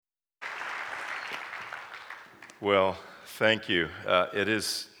Well, thank you. It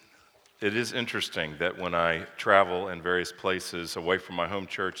is interesting that when I travel in various places away from my home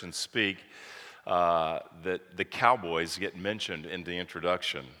church and speak, that the Cowboys get mentioned in the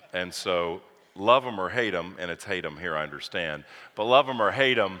introduction. And so, love them or hate them, and it's hate them here, I understand. But love them or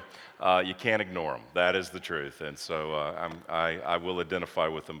hate them, you can't ignore them. That is the truth. And so I will identify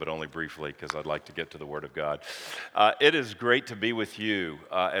with them, but only briefly because I'd like to get to the Word of God. It is great to be with you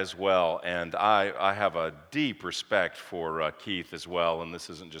as well. And I have a deep respect for Keith as well. And this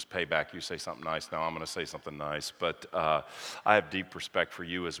isn't just payback. You say something nice, now I'm going to say something nice. But I have deep respect for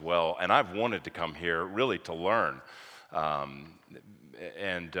you as well. And I've wanted to come here really to learn. I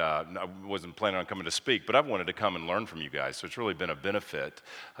wasn't planning on coming to speak, but I've wanted to come and learn from you guys, so it's really been a benefit.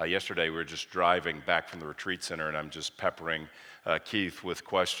 Yesterday, we were just driving back from the retreat center, and I'm just peppering Keith with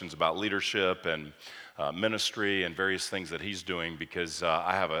questions about leadership and ministry and various things that he's doing because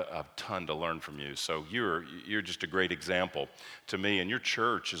I have a ton to learn from you. So you're just a great example to me, and your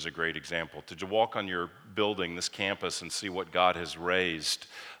church is a great example. To walk on your building, this campus, and see what God has raised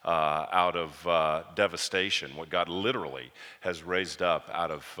out of devastation, what God literally has raised up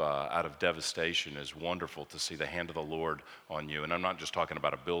out of devastation is wonderful to see the hand of the Lord on you. And I'm not just talking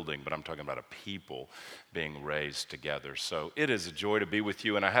about a building, but I'm talking about a people being raised together. So it is a joy to be with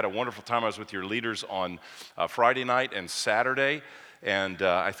you. And I had a wonderful time. I was with your leaders on Friday night and Saturday. And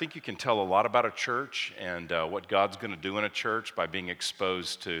I think you can tell a lot about a church and what God's going to do in a church by being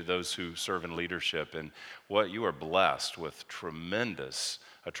exposed to those who serve in leadership. And what you are blessed with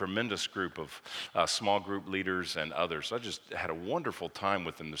a tremendous group of small group leaders and others. I just had a wonderful time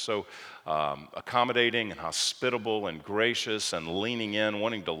with them. They're so accommodating and hospitable and gracious and leaning in,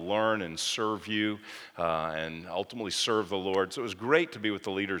 wanting to learn and serve you and ultimately serve the Lord. So it was great to be with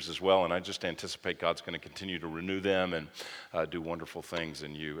the leaders as well, and I just anticipate God's going to continue to renew them and do wonderful things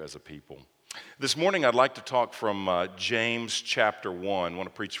in you as a people. This morning I'd like to talk from James chapter 1. I want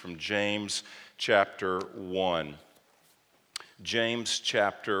to preach from James chapter 1. James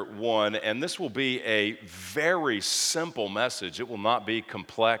chapter 1, and this will be a very simple message. It will not be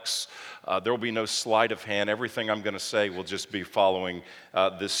complex. There will be no sleight of hand. Everything I'm going to say will just be following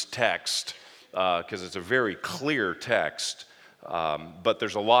this text because it's a very clear text. But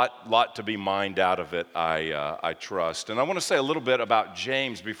there's a lot to be mined out of it, I trust. And I want to say a little bit about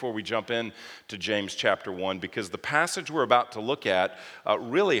James before we jump in to James chapter 1, because the passage we're about to look at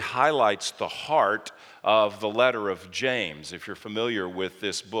really highlights the heart of the letter of James, if you're familiar with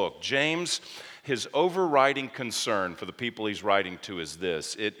this book. James, his overriding concern for the people he's writing to is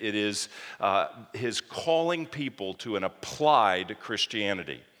this. It is his calling people to an applied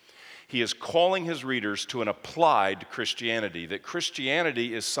Christianity. He is calling his readers to an applied Christianity, that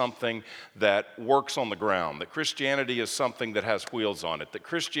Christianity is something that works on the ground, that Christianity is something that has wheels on it, that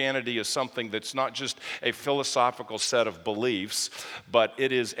Christianity is something that's not just a philosophical set of beliefs, but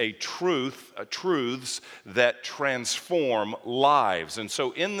it is a truths that transform lives. And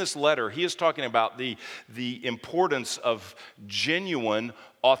so in this letter, he is talking about the importance of genuine,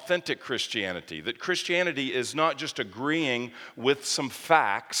 authentic Christianity, that Christianity is not just agreeing with some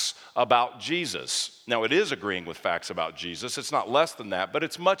facts about Jesus. Now, it is agreeing with facts about Jesus. It's not less than that, but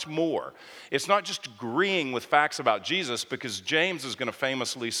it's much more. It's not just agreeing with facts about Jesus, because James is going to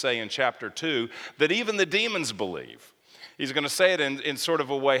famously say in chapter 2 that even the demons believe. He's going to say it in sort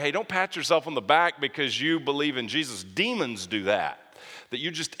of a way, hey, don't pat yourself on the back because you believe in Jesus. Demons do that. That you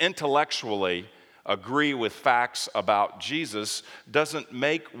just intellectually agree with facts about Jesus doesn't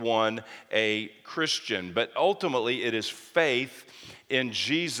make one a Christian, but ultimately it is faith in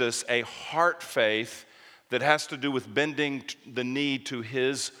Jesus, a heart faith that has to do with bending the knee to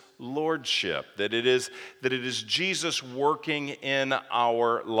his lordship, that it is Jesus working in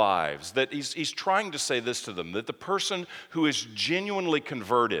our lives, that he's trying to say this to them, that the person who is genuinely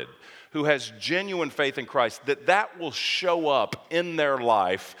converted, who has genuine faith in Christ, that will show up in their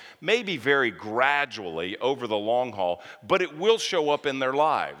life, maybe very gradually over the long haul, but it will show up in their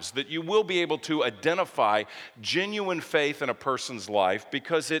lives, that you will be able to identify genuine faith in a person's life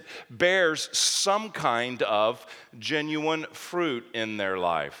because it bears some kind of genuine fruit in their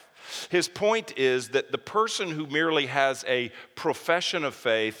life. His point is that the person who merely has a profession of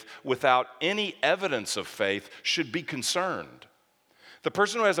faith without any evidence of faith should be concerned. The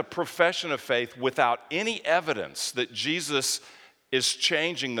person who has a profession of faith without any evidence that Jesus is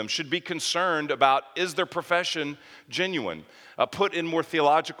changing them should be concerned about, is their profession genuine? Put in more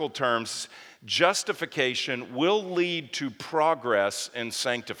theological terms, justification will lead to progress in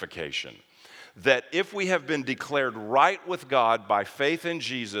sanctification. that if we have been declared right with God by faith in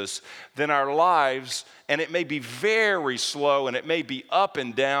Jesus, then our lives, and it may be very slow, and it may be up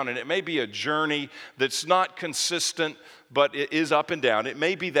and down, and it may be a journey that's not consistent, but it is up and down. It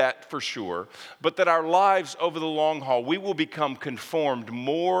may be that for sure, but that our lives over the long haul, we will become conformed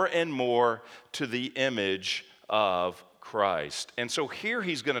more and more to the image of Christ. And so here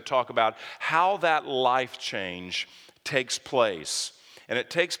he's going to talk about how that life change takes place. And it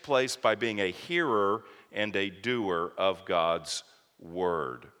takes place by being a hearer and a doer of God's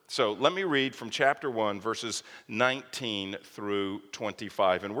word. So let me read from chapter 1, verses 19 through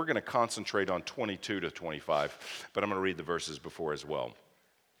 25. And we're going to concentrate on 22 to 25, but I'm going to read the verses before as well.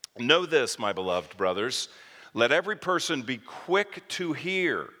 Know this, my beloved brothers, let every person be quick to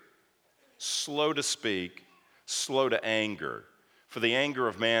hear, slow to speak, slow to anger. For the anger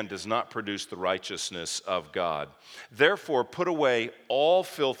of man does not produce the righteousness of God. Therefore, put away all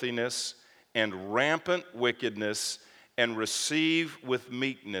filthiness and rampant wickedness, and receive with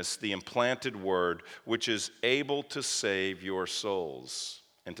meekness the implanted word, which is able to save your souls.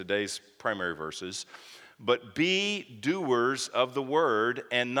 And today's primary verses, but be doers of the word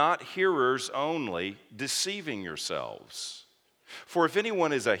and not hearers only, deceiving yourselves. For if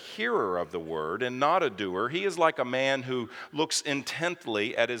anyone is a hearer of the word and not a doer, he is like a man who looks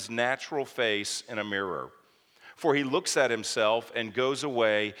intently at his natural face in a mirror. For he looks at himself and goes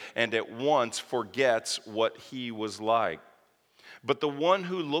away and at once forgets what he was like. But the one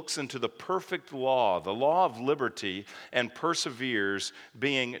who looks into the perfect law, the law of liberty, and perseveres,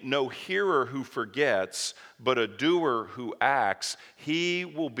 being no hearer who forgets, but a doer who acts, he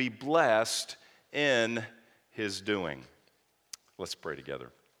will be blessed in his doing. Let's pray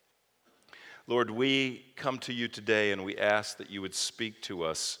together. Lord, we come to you today and we ask that you would speak to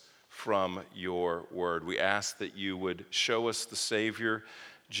us from your word. We ask that you would show us the Savior,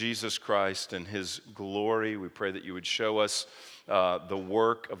 Jesus Christ, and his glory. We pray that you would show us the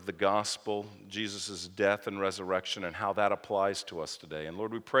work of the gospel, Jesus' death and resurrection, and how that applies to us today. And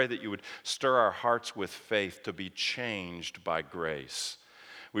Lord, we pray that you would stir our hearts with faith to be changed by grace.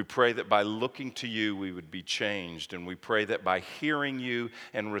 We pray that by looking to you, we would be changed. And we pray that by hearing you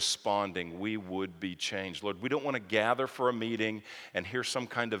and responding, we would be changed. Lord, we don't want to gather for a meeting and hear some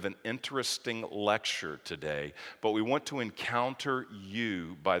kind of an interesting lecture today, but we want to encounter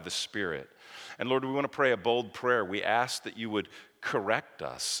you by the Spirit. And Lord, we want to pray a bold prayer. We ask that you would correct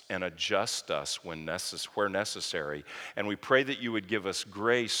us and adjust us where necessary. And we pray that you would give us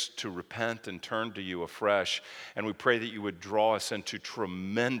grace to repent and turn to you afresh. And we pray that you would draw us into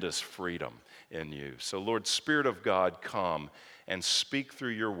tremendous freedom in you. So Lord, Spirit of God, come and speak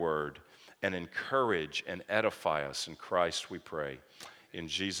through your word and encourage and edify us. In Christ we pray. In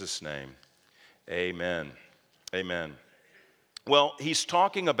Jesus' name, amen. Amen. Well, he's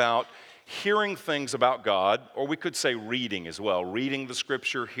talking about hearing things about God, or we could say reading as well, reading the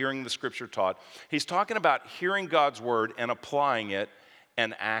scripture, hearing the scripture taught. He's talking about hearing God's word and applying it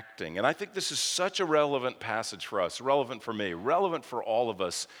and acting. And I think this is such a relevant passage for us, relevant for me, relevant for all of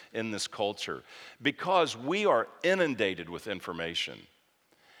us in this culture, because we are inundated with information.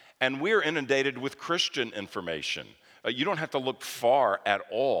 And we're inundated with Christian information. You don't have to look far at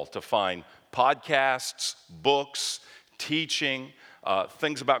all to find podcasts, books, teaching,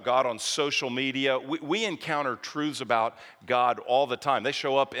 things about God on social media. We encounter truths about God all the time. They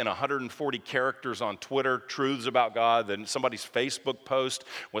show up in 140 characters on Twitter, truths about God, then somebody's Facebook post,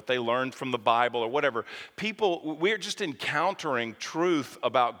 what they learned from the Bible or whatever. People, we're just encountering truth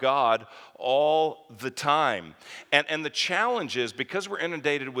about God all the time. And the challenge is, because we're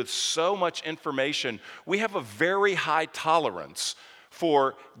inundated with so much information, we have a very high tolerance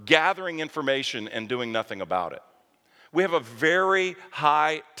for gathering information and doing nothing about it. We have a very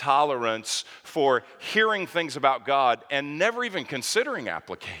high tolerance for hearing things about God and never even considering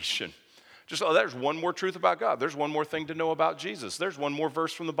application. Just, oh, there's one more truth about God. There's one more thing to know about Jesus. There's one more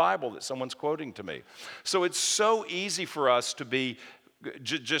verse from the Bible that someone's quoting to me. So it's so easy for us to be,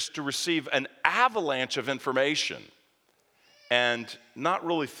 just to receive an avalanche of information and not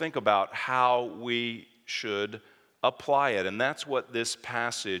really think about how we should apply it. And that's what this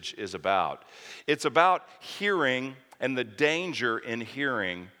passage is about. It's about hearing and the danger in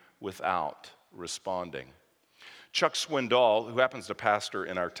hearing without responding. Chuck Swindoll, who happens to pastor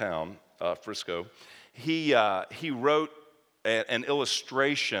in our town, Frisco, he wrote an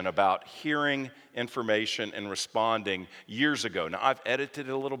illustration about hearing information and responding years ago. Now, I've edited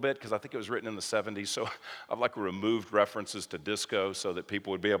it a little bit because I think it was written in the 70s, so I've removed references to disco so that people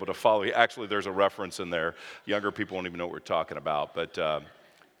would be able to follow. Actually, there's a reference in there. Younger people won't even know what we're talking about, but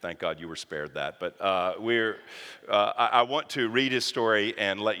Thank God you were spared that. But I want to read his story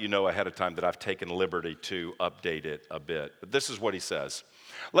and let you know ahead of time that I've taken liberty to update it a bit. But this is what he says.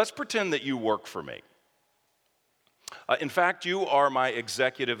 Let's pretend that you work for me. In fact, you are my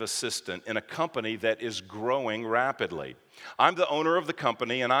executive assistant in a company that is growing rapidly. I'm the owner of the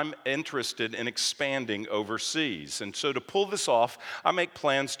company, and I'm interested in expanding overseas. And so to pull this off, I make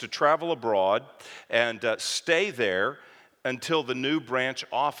plans to travel abroad and stay there until the new branch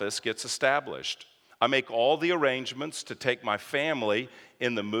office gets established. I make all the arrangements to take my family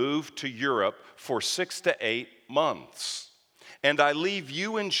in the move to Europe for 6 to 8 months. And I leave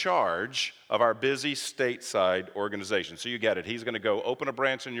you in charge of our busy stateside organization. So you get it. He's going to go open a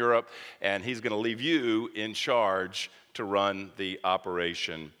branch in Europe, and he's going to leave you in charge to run the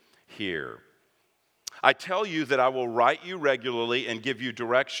operation here. I tell you that I will write you regularly and give you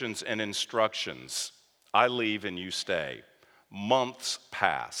directions and instructions. I leave and you stay. Months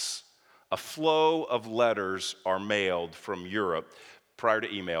pass. A flow of letters are mailed from Europe prior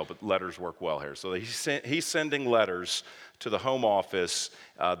to email, but letters work well here. So he's sending letters to the home office,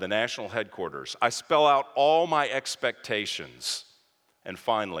 the national headquarters. I spell out all my expectations, and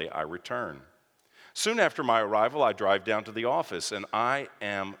finally I return. Soon after my arrival, I drive down to the office, and I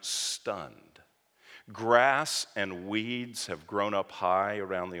am stunned. Grass and weeds have grown up high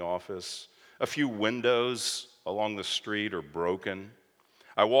around the office. A few windows along the street are broken.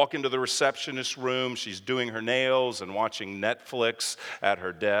 I walk into the receptionist's room. She's doing her nails and watching Netflix at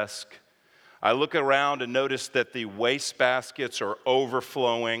her desk. I look around and notice that the wastebaskets are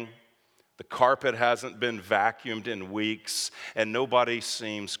overflowing. The carpet hasn't been vacuumed in weeks, and nobody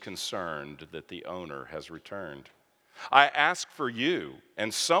seems concerned that the owner has returned. I ask for you,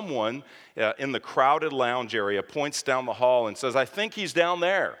 and someone in the crowded lounge area points down the hall and says, "I think he's down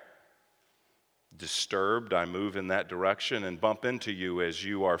there." Disturbed, I move in that direction and bump into you as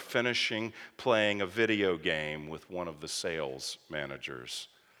you are finishing playing a video game with one of the sales managers.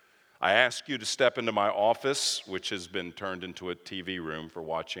 I ask you to step into my office, which has been turned into a TV room for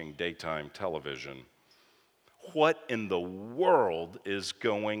watching daytime television. What in the world is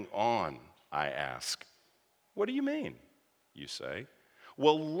going on? I ask. What do you mean? You say.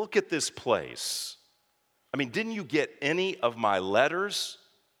 Well, look at this place. I mean, didn't you get any of my letters?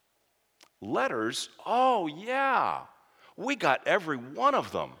 Letters? Oh, yeah. We got every one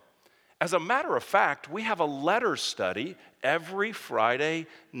of them. As a matter of fact, we have a letter study every Friday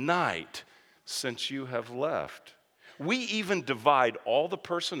night since you have left. We even divide all the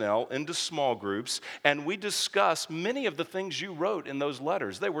personnel into small groups, and we discuss many of the things you wrote in those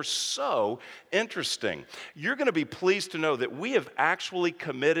letters. They were so interesting. You're going to be pleased to know that we have actually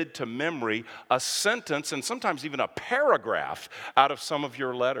committed to memory a sentence and sometimes even a paragraph out of some of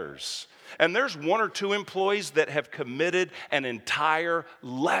your letters. And there's one or two employees that have committed an entire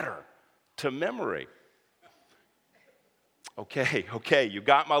letter to memory. Okay, you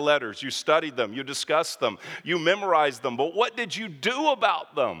got my letters, you studied them, you discussed them, you memorized them, but what did you do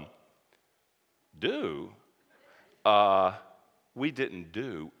about them? We didn't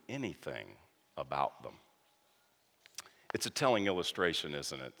do anything about them. It's a telling illustration,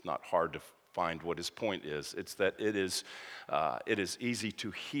 isn't it? It's not hard to find what his point is. It's that it is easy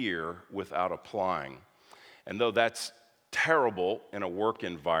to hear without applying. And though that's terrible in a work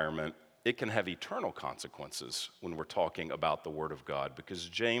environment, it can have eternal consequences when we're talking about the Word of God, because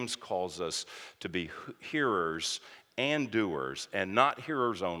James calls us to be hearers and doers, and not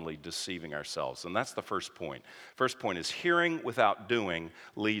hearers only, deceiving ourselves. And that's the first point. First point is hearing without doing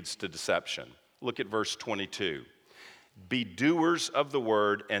leads to deception. Look at verse 22. Be doers of the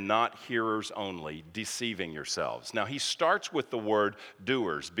word and not hearers only, deceiving yourselves. Now, he starts with the word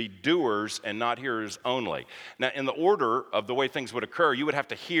doers. Be doers and not hearers only. Now, in the order of the way things would occur, you would have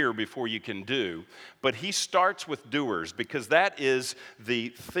to hear before you can do. But he starts with doers because that is the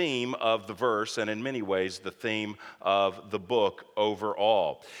theme of the verse, and in many ways, the theme of the book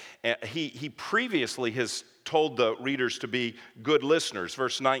overall. He previously has told the readers to be good listeners.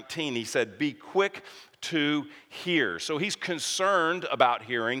 Verse 19, he said, be quick to hear. So he's concerned about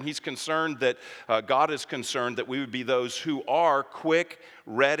hearing. He's concerned that God is concerned that we would be those who are quick,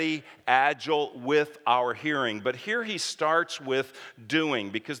 ready, agile with our hearing. But here he starts with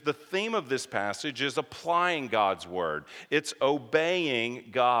doing, because the theme of this passage is applying God's word. It's obeying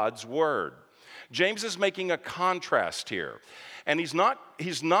God's word. James is making a contrast here. And he's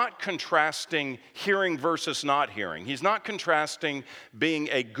not contrasting hearing versus not hearing. He's not contrasting being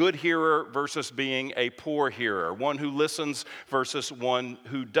a good hearer versus being a poor hearer, one who listens versus one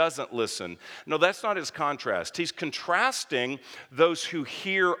who doesn't listen. No, that's not his contrast. He's contrasting those who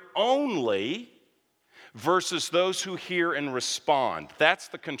hear only versus those who hear and respond. That's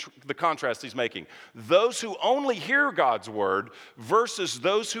the contrast he's making. Those who only hear God's word versus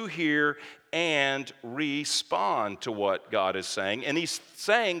those who hear and respond to what God is saying. And he's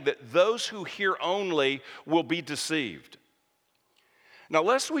saying that those who hear only will be deceived. Now,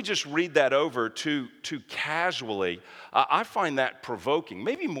 lest we just read that over too casually, I find that provoking,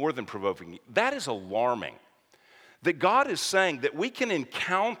 maybe more than provoking. That is alarming. That God is saying that we can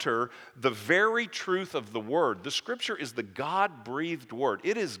encounter the very truth of the Word. The Scripture is the God-breathed Word.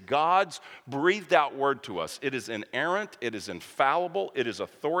 It is God's breathed out Word to us. It is inerrant, it is infallible, it is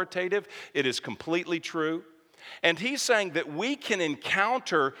authoritative, it is completely true. And He's saying that we can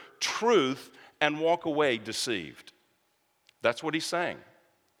encounter truth and walk away deceived. That's what He's saying.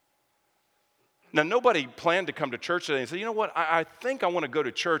 Now, nobody planned to come to church today and say, you know what, I think I want to go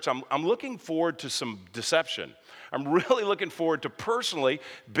to church. I'm looking forward to some deception. I'm really looking forward to personally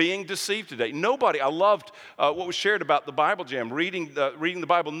being deceived today. Nobody, I loved what was shared about the Bible Jam, reading the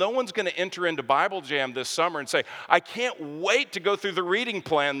Bible. No one's going to enter into Bible Jam this summer and say, I can't wait to go through the reading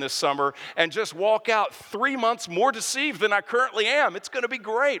plan this summer and just walk out 3 months more deceived than I currently am. It's going to be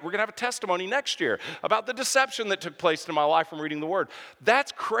great. We're going to have a testimony next year about the deception that took place in my life from reading the Word.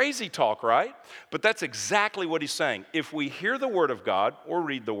 That's crazy talk, right? But that's exactly what he's saying. If we hear the Word of God or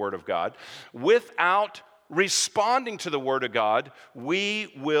read the Word of God without responding to the Word of God,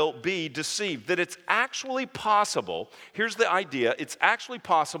 we will be deceived. That it's actually possible, here's the idea, it's actually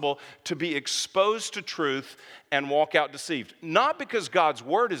possible to be exposed to truth and walk out deceived. Not because God's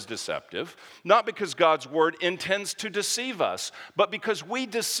Word is deceptive, not because God's Word intends to deceive us, but because we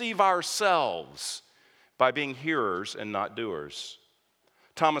deceive ourselves by being hearers and not doers.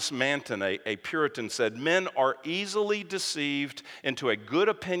 Thomas Manton, a Puritan, said, men are easily deceived into a good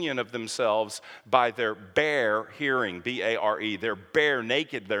opinion of themselves by their bare hearing, B-A-R-E, their bare,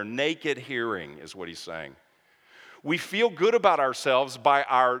 their naked hearing is what he's saying. We feel good about ourselves by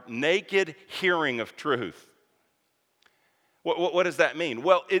our naked hearing of truth. What does that mean?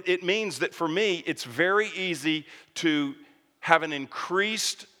 Well, it means that for me, it's very easy to have an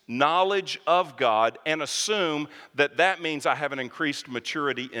increased knowledge of God and assume that that means I have an increased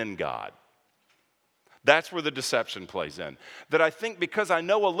maturity in God. That's where the deception plays in. That I think because I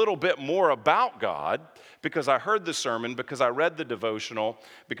know a little bit more about God, because I heard the sermon, because I read the devotional,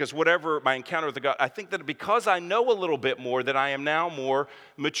 because whatever my encounter with God, I think that because I know a little bit more, that I am now more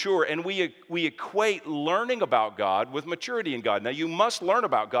mature. And we equate learning about God with maturity in God. Now, you must learn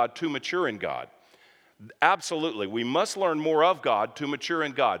about God to mature in God. Absolutely. We must learn more of God to mature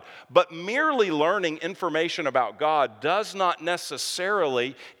in God. But merely learning information about God does not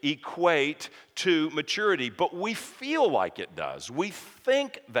necessarily equate to maturity, but we feel like it does. We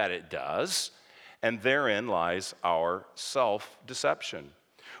think that it does, and therein lies our self-deception.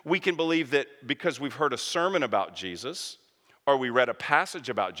 We can believe that because we've heard a sermon about Jesus or we read a passage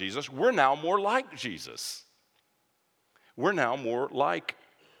about Jesus, we're now more like Jesus. We're now more like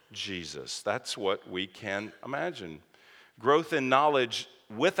Jesus. That's what we can imagine. Growth in knowledge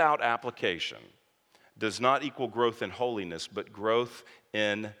without application does not equal growth in holiness, but growth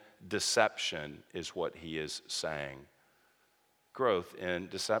in deception is what he is saying. Growth in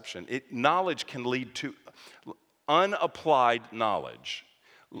deception. Knowledge can lead to, unapplied knowledge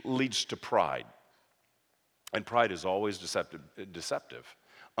leads to pride. And pride is always deceptive.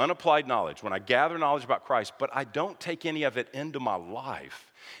 Unapplied knowledge, when I gather knowledge about Christ, but I don't take any of it into my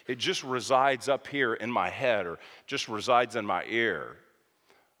life, it just resides up here in my head or just resides in my ear,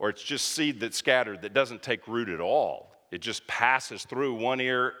 or it's just seed that's scattered that doesn't take root at all. It just passes through one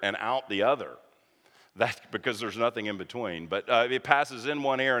ear and out the other. That's because there's nothing in between, but it passes in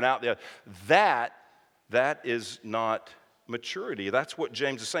one ear and out the other. That is not maturity. That's what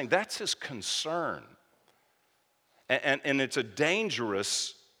James is saying. That's his concern. And it's a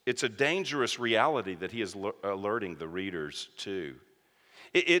dangerous reality that he is alerting the readers to.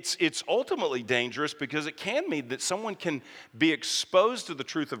 It's ultimately dangerous because it can mean that someone can be exposed to the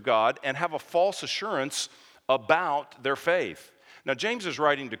truth of God and have a false assurance about their faith. Now, James is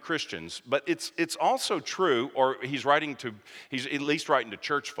writing to Christians, but it's also true, or he's at least writing to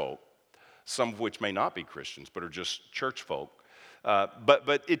church folk, some of which may not be Christians, but are just church folk.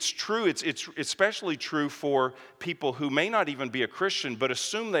 But it's true, it's especially true for people who may not even be a Christian, but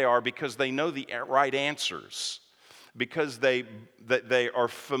assume they are because they know the right answers, because they are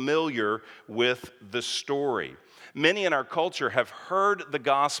familiar with the story. Many in our culture have heard the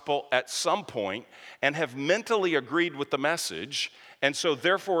gospel at some point and have mentally agreed with the message, and so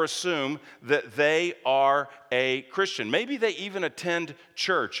therefore assume that they are a Christian. Maybe they even attend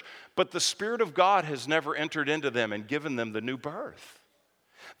church, but the Spirit of God has never entered into them and given them the new birth.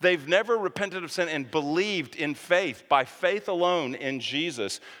 They've never repented of sin and believed in faith, by faith alone in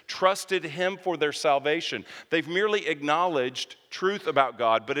Jesus, trusted him for their salvation. They've merely acknowledged truth about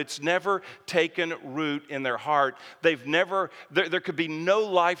God, but it's never taken root in their heart. There could be no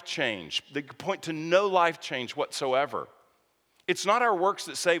life change. They could point to no life change whatsoever. It's not our works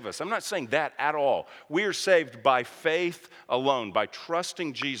that save us. I'm not saying that at all. We are saved by faith alone, by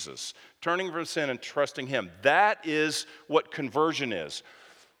trusting Jesus, turning from sin and trusting him. That is what conversion is.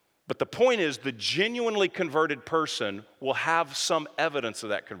 But the point is, the genuinely converted person will have some evidence of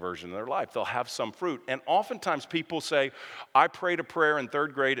that conversion in their life. They'll have some fruit. And oftentimes people say, I prayed a prayer in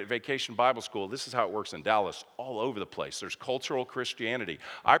third grade at Vacation Bible School. This is how it works in Dallas, all over the place. There's cultural Christianity.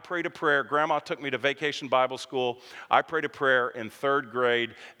 I prayed a prayer. Grandma took me to Vacation Bible School. I prayed a prayer in third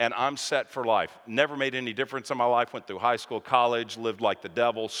grade, and I'm set for life. Never made any difference in my life. Went through high school, college, lived like the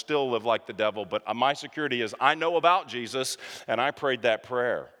devil, still live like the devil. But my security is I know about Jesus, and I prayed that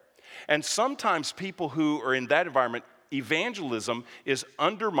prayer. And sometimes people who are in that environment, evangelism is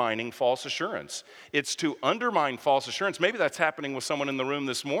undermining false assurance. It's to undermine false assurance. Maybe that's happening with someone in the room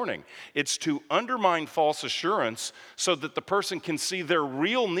this morning. It's to undermine false assurance so that the person can see their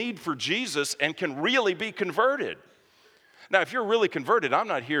real need for Jesus and can really be converted. Now, if you're really converted, I'm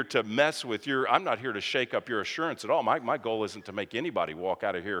not here to mess with I'm not here to shake up your assurance at all. My goal isn't to make anybody walk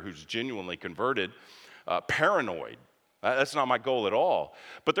out of here who's genuinely converted, paranoid. That's not my goal at all.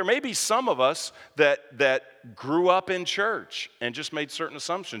 But there may be some of us that grew up in church and just made certain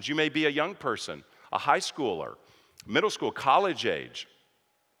assumptions. You may be a young person, a high schooler, middle school, college age,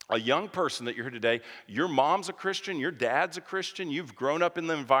 a young person that you're here today. Your mom's a Christian, your dad's a Christian, you've grown up in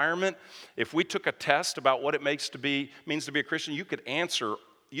the environment. If we took a test about what it means to be a Christian, you could answer,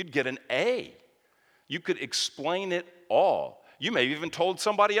 you'd get an A. You could explain it all. You may have even told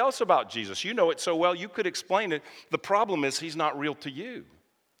somebody else about Jesus. You know it so well, you could explain it. The problem is he's not real to you.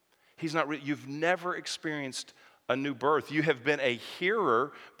 He's not real. You've never experienced a new birth. You have been a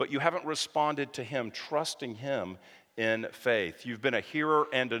hearer, but you haven't responded to him, trusting him in faith. You've been a hearer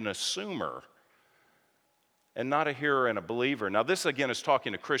and an assumer, and not a hearer and a believer. Now, this again is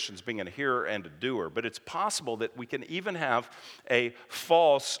talking to Christians being a hearer and a doer, but it's possible that we can even have a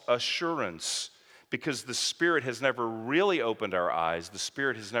false assurance, because the Spirit has never really opened our eyes. The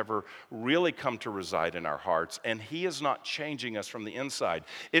Spirit has never really come to reside in our hearts, and he is not changing us from the inside.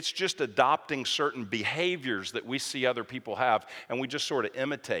 It's just adopting certain behaviors that we see other people have, and we just sort of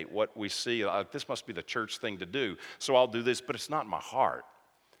imitate what we see. This must be the church thing to do, so I'll do this, but it's not in my heart.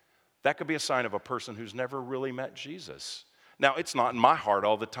 That could be a sign of a person who's never really met Jesus. Now, it's not in my heart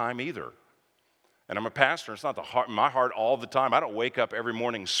all the time either. And I'm a pastor, it's not my heart all the time. I don't wake up every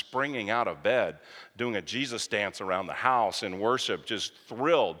morning springing out of bed, doing a Jesus dance around the house in worship, just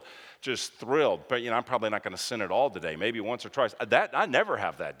thrilled. But, I'm probably not going to sin at all today, maybe once or twice. I never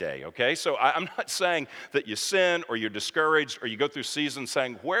have that day, okay? So I'm not saying that you sin or you're discouraged or you go through seasons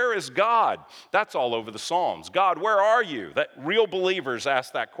saying, where is God? That's all over the Psalms. God, where are you? That real believers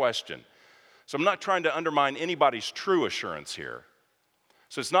ask that question. So I'm not trying to undermine anybody's true assurance here.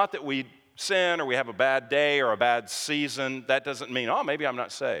 So it's not that we sin or we have a bad day or a bad season. That doesn't mean, maybe I'm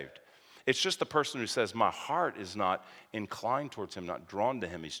not saved. It's just the person who says, my heart is not inclined towards him, not drawn to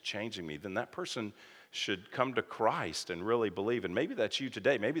him, he's changing me. Then that person should come to Christ and really believe. And maybe that's you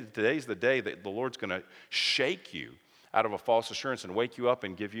today. Maybe today's the day that the Lord's going to shake you out of a false assurance and wake you up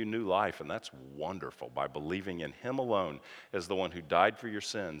and give you new life. And that's wonderful, by believing in him alone as the one who died for your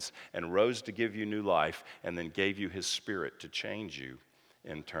sins and rose to give you new life and then gave you his Spirit to change you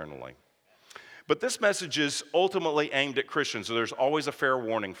internally. But this message is ultimately aimed at Christians, so there's always a fair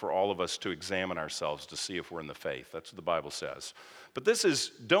warning for all of us to examine ourselves to see if we're in the faith. That's what the Bible says. But this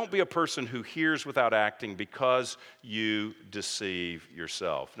is, don't be a person who hears without acting because you deceive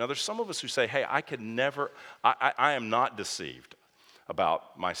yourself. Now, there's some of us who say, hey, I am not deceived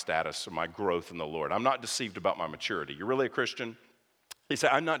about my status or my growth in the Lord. I'm not deceived about my maturity. You're really a Christian? You say,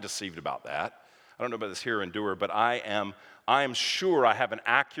 I'm not deceived about that. I don't know about this hearer and doer, but I am sure I have an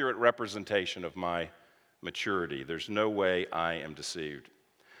accurate representation of my maturity. There's no way I am deceived.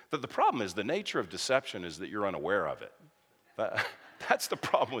 But the problem is, the nature of deception is that you're unaware of it. That's the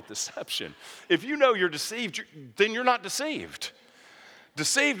problem with deception. If you know you're deceived, then you're not deceived.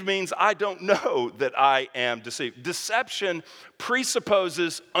 Deceived means I don't know that I am deceived. Deception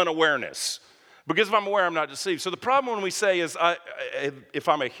presupposes unawareness. Because if I'm aware, I'm not deceived. So the problem when we say is, if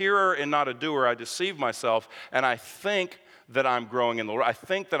I'm a hearer and not a doer, I deceive myself, and I think that I'm growing in the Lord. I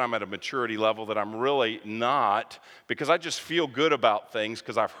think that I'm at a maturity level that I'm really not, because I just feel good about things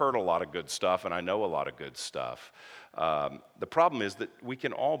because I've heard a lot of good stuff and I know a lot of good stuff. The problem is that we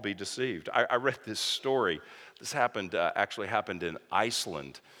can all be deceived. I read this story. This actually happened in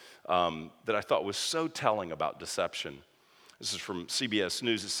Iceland that I thought was so telling about deception. This is from CBS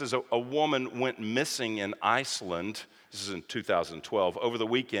News. It says a woman went missing in Iceland. This is in 2012, over the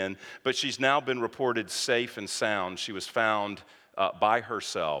weekend, but she's now been reported safe and sound. She was found by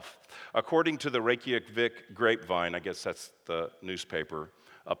herself. According to the Reykjavik Grapevine, I guess that's the newspaper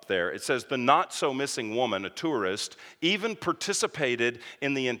up there, it says the not-so-missing woman, a tourist, even participated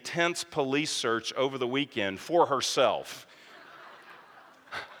in the intense police search over the weekend for herself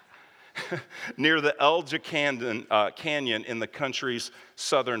near the Elja Canyon in the country's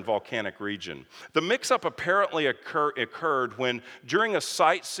southern volcanic region. The mix-up apparently occurred when, during a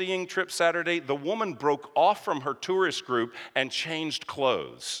sightseeing trip Saturday, the woman broke off from her tourist group and changed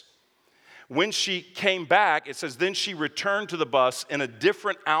clothes. When she came back, it says, then she returned to the bus in a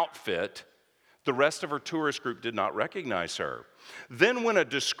different outfit. The rest of her tourist group did not recognize her. Then when a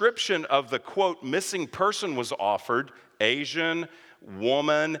description of the, quote, missing person was offered, Asian,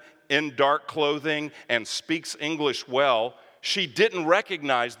 woman, in dark clothing, and speaks English well, she didn't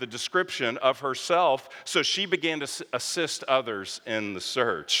recognize the description of herself, so she began to assist others in the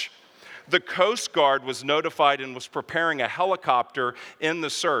search. The Coast Guard was notified and was preparing a helicopter in the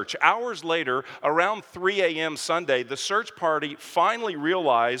search. Hours later, around 3 a.m. Sunday, the search party finally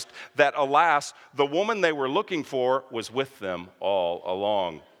realized that, alas, the woman they were looking for was with them all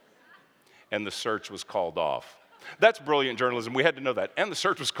along. And the search was called off. That's brilliant journalism. We had to know that. And the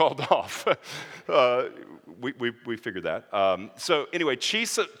search was called off. We figured that. So anyway,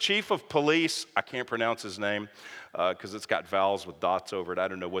 chief of police, I can't pronounce his name because it's got vowels with dots over it. I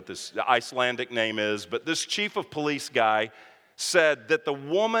don't know what this Icelandic name is, but this chief of police guy said that the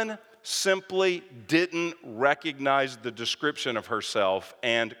woman simply didn't recognize the description of herself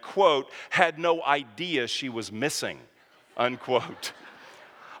and, quote, had no idea she was missing, unquote.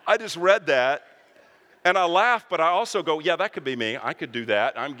 I just read that. And I laugh, but I also go, yeah, that could be me. I could do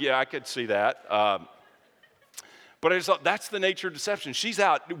that. I could see that. But I just thought, that's the nature of deception. She's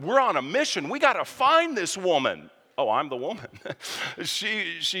out. We're on a mission. We got to find this woman. Oh, I'm the woman.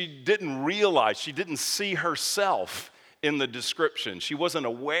 She didn't realize, she didn't see herself in the description. She wasn't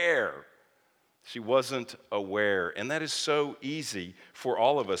aware. She wasn't aware. And that is so easy for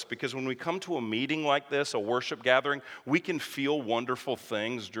all of us because when we come to a meeting like this, a worship gathering, we can feel wonderful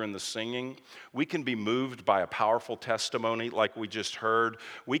things during the singing. We can be moved by a powerful testimony like we just heard.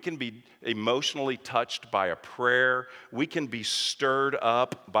 We can be emotionally touched by a prayer. We can be stirred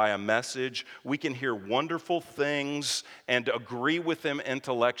up by a message. We can hear wonderful things and agree with them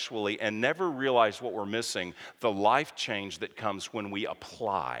intellectually and never realize what we're missing, the life change that comes when we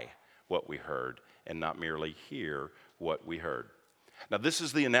apply what we heard and not merely hear what we heard. Now, this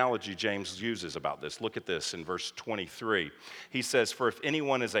is the analogy James uses about this. Look at this in verse 23. He says, for if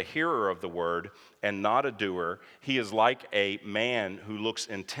anyone is a hearer of the word and not a doer, he is like a man who looks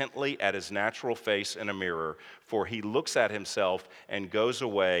intently at his natural face in a mirror, for he looks at himself and goes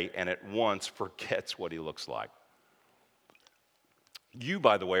away and at once forgets what he looks like. You,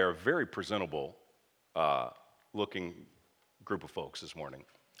 by the way, are a very presentable looking group of folks this morning.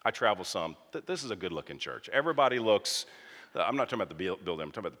 I travel some. This is a good-looking church. Everybody looks, I'm not talking about the building,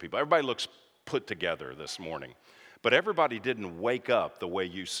 I'm talking about the people. Everybody looks put together this morning. But everybody didn't wake up the way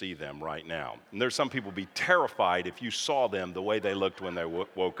you see them right now. And there's some people be terrified if you saw them the way they looked when they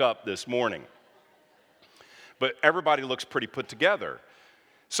woke up this morning. But everybody looks pretty put together.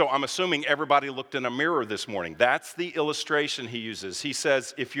 So I'm assuming everybody looked in a mirror this morning. That's the illustration he uses. He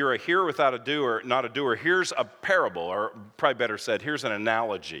says, if you're a hearer without a doer, not a doer, here's a parable, or probably better said, here's an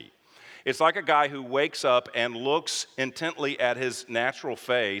analogy. It's like a guy who wakes up and looks intently at his natural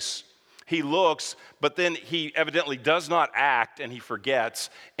face. He looks, but then he evidently does not act, and he forgets,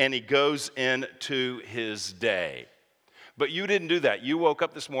 and he goes into his day. But you didn't do that. You woke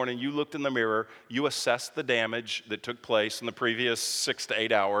up this morning, you looked in the mirror, you assessed the damage that took place in the previous 6 to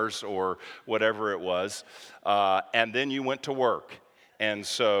 8 hours or whatever it was, and then you went to work. And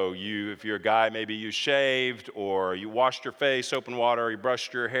so if you're a guy, maybe you shaved or you washed your face, open water, you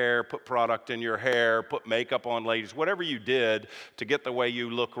brushed your hair, put product in your hair, put makeup on, ladies, whatever you did to get the way you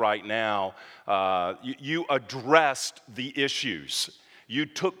look right now, you addressed the issues. You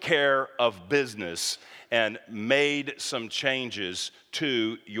took care of business and made some changes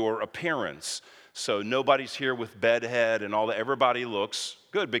to your appearance. So nobody's here with bedhead and all that. Everybody looks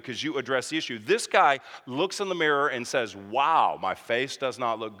good because you address the issue. This guy looks in the mirror and says, wow, my face does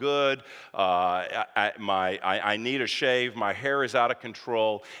not look good. I need a shave. My hair is out of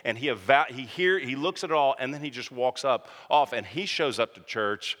control. And he looks at it all, and then he just walks off, and he shows up to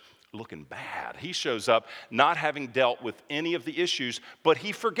church looking bad. He shows up not having dealt with any of the issues, but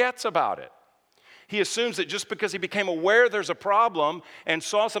he forgets about it. He assumes that just because he became aware there's a problem and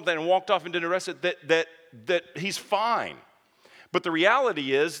saw something and walked off and didn't address it, that he's fine. But the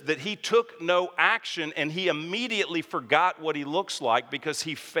reality is that he took no action and he immediately forgot what he looks like because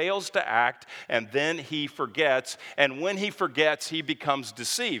he fails to act and then he forgets. And when he forgets, he becomes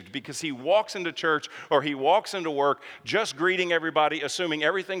deceived because he walks into church or he walks into work just greeting everybody, assuming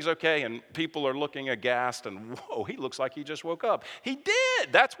everything's okay, and people are looking aghast and, whoa, he looks like he just woke up. He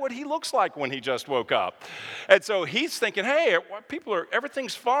did. That's what he looks like when he just woke up. And so he's thinking, hey,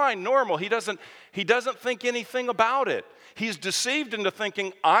 everything's fine, normal. He doesn't think anything about it. He's deceived into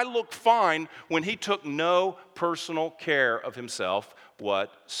thinking, I look fine, when he took no personal care of himself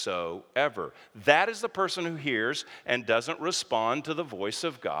whatsoever. That is the person who hears and doesn't respond to the voice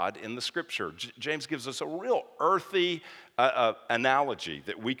of God in the Scripture. James gives us a real earthy analogy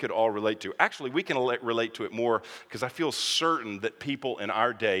that we could all relate to. Actually, we can relate to it more because I feel certain that people in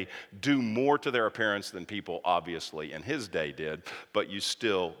our day do more to their appearance than people obviously in his day did, but you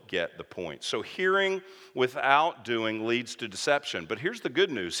still get the point. So hearing without doing leads to deception. But here's the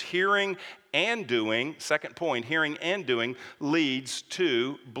good news. Hearing and doing, second point, hearing and doing leads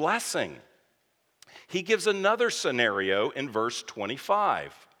to blessing. He gives another scenario in verse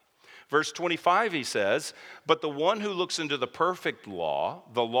 25. Verse 25, he says, but the one who looks into the perfect law,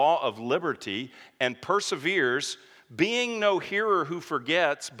 the law of liberty, and perseveres, being no hearer who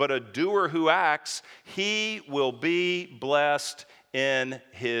forgets, but a doer who acts, he will be blessed in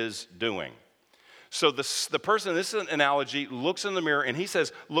his doing. So the person, this is an analogy, looks in the mirror, and he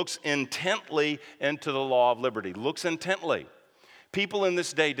says, looks intently into the law of liberty. Looks intently. People in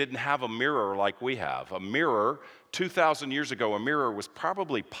this day didn't have a mirror like we have. A mirror, 2,000 years ago, a mirror was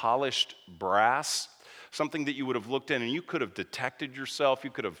probably polished brass, something that you would have looked in and you could have detected yourself. You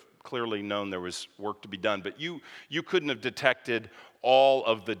could have clearly known there was work to be done, but you couldn't have detected all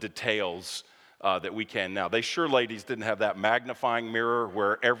of the details that we can now. They sure, ladies, didn't have that magnifying mirror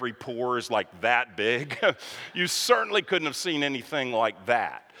where every pore is like that big. You certainly couldn't have seen anything like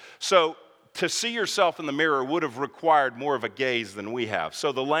that. So to see yourself in the mirror would have required more of a gaze than we have.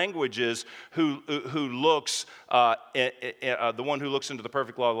 So the language is who looks, the one who looks into the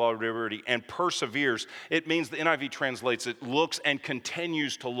perfect law of liberty and perseveres. It means, the NIV translates it, looks and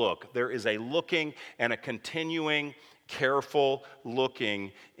continues to look. There is a looking and a continuing, careful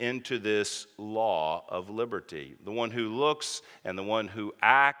looking into this law of liberty. The one who looks and the one who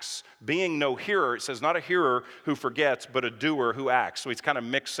acts, being no hearer, it says not a hearer who forgets, but a doer who acts. So he's kind of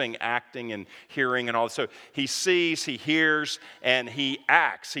mixing acting and hearing and all this. So he sees, he hears, and he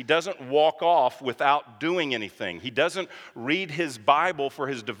acts. He doesn't walk off without doing anything. He doesn't read his Bible for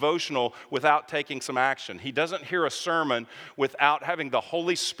his devotional without taking some action. He doesn't hear a sermon without having the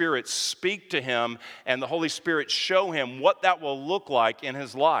Holy Spirit speak to him and the Holy Spirit show him what that will look like in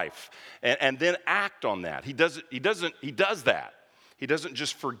his life, and then act on that. He does that. He doesn't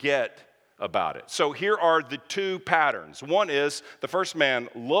just forget about it. So here are the two patterns. One is the first man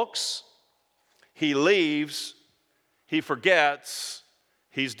looks, he leaves, he forgets,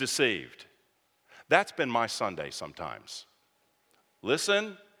 he's deceived. That's been my Sunday sometimes.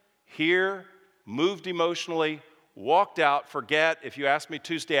 Listen, hear, moved emotionally, walked out, forget. If you asked me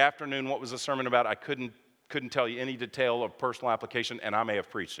Tuesday afternoon what was the sermon about, I couldn't tell you any detail of personal application, and I may have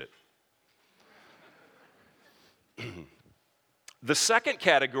preached it. The second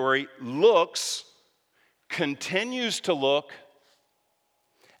category, looks, continues to look,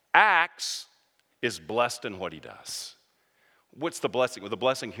 acts, is blessed in what he does. What's the blessing? Well, the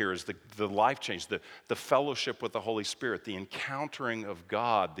blessing here is the life change, the fellowship with the Holy Spirit, the encountering of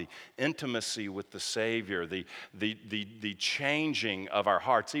God, the intimacy with the Savior, the changing of our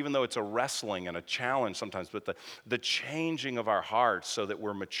hearts, even though it's a wrestling and a challenge sometimes, but the changing of our hearts so that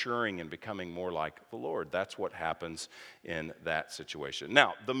we're maturing and becoming more like the Lord. That's what happens in that situation.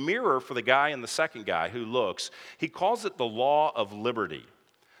 Now, the mirror for the guy and the second guy who looks, he calls it the law of liberty.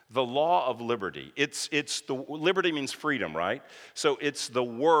 The law of liberty. Liberty means freedom, right? So it's the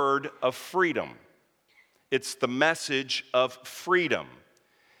word of freedom. It's the message of freedom.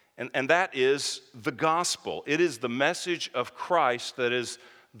 And that is the gospel. It is the message of Christ that is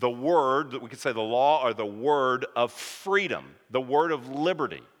the word, that we could say the law or the word of freedom, the word of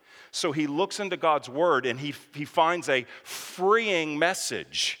liberty. So he looks into God's word and he finds a freeing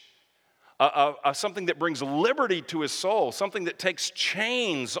message. Something that brings liberty to his soul, something that takes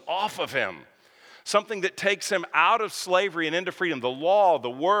chains off of him, something that takes him out of slavery and into freedom. The law, the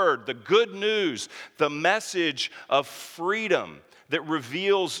word, the good news, the message of freedom that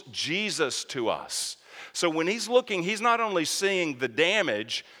reveals Jesus to us. So when he's looking, he's not only seeing the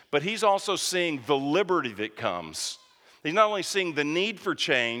damage, but he's also seeing the liberty that comes. He's not only seeing the need for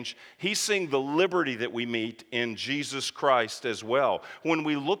change, he's seeing the liberty that we meet in Jesus Christ as well. When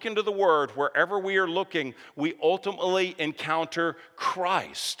we look into the Word, wherever we are looking, we ultimately encounter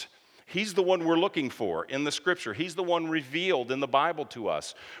Christ. He's the one we're looking for in the Scripture. He's the one revealed in the Bible to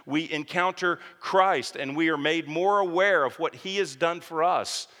us. We encounter Christ, and we are made more aware of what He has done for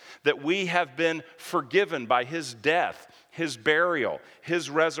us, that we have been forgiven by His death, His burial, His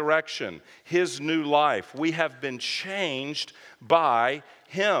resurrection, His new life. We have been changed by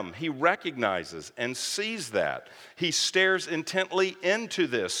Him. He recognizes and sees that. He stares intently into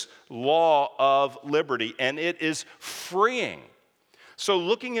this law of liberty, and it is freeing. So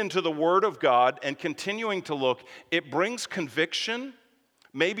looking into the Word of God and continuing to look, it brings conviction.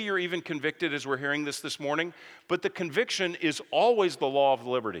 Maybe you're even convicted as we're hearing this morning, but the conviction is always the law of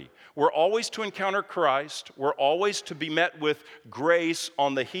liberty. We're always to encounter Christ. We're always to be met with grace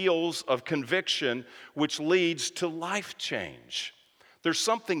on the heels of conviction, which leads to life change. There's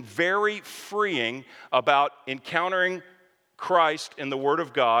something very freeing about encountering Christ in the Word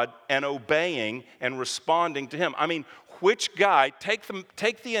of God and obeying and responding to Him. I mean, which guy, take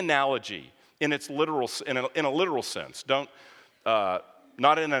the analogy in its literal, in a literal sense. Don't,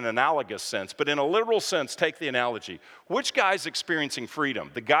 not in an analogous sense, but in a literal sense, take the analogy. Which guy's experiencing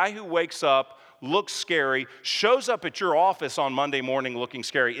freedom? The guy who wakes up, looks scary, shows up at your office on Monday morning looking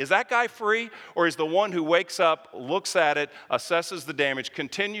scary. Is that guy free? Or is the one who wakes up, looks at it, assesses the damage,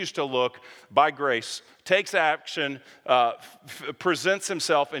 continues to look by grace, takes action, presents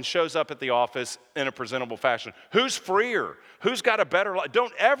himself, and shows up at the office in a presentable fashion? Who's freer? Who's got a better life?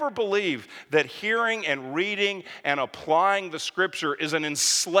 Don't ever believe that hearing and reading and applying the Scripture is an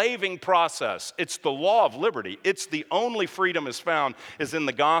enslaving process. It's the law of liberty. It's the only freedom is found is in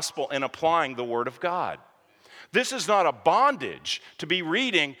the gospel and applying the Word of God. This is not a bondage to be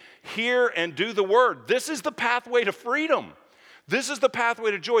reading, hear, and do the Word. This is the pathway to freedom. This is the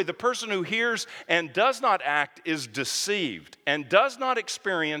pathway to joy. The person who hears and does not act is deceived and does not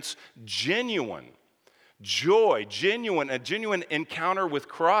experience genuine joy, a genuine encounter with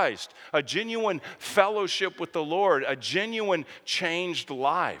Christ, a genuine fellowship with the Lord, a genuine changed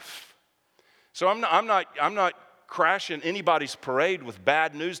life. So I'm not crashing anybody's parade with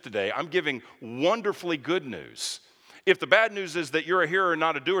bad news today. I'm giving wonderfully good news. If the bad news is that you're a hearer and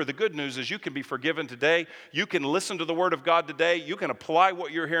not a doer, the good news is you can be forgiven today. You can listen to the Word of God today. You can apply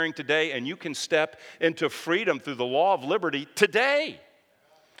what you're hearing today, and you can step into freedom through the law of liberty today.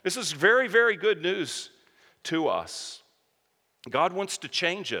 This is very, very good news to us. God wants to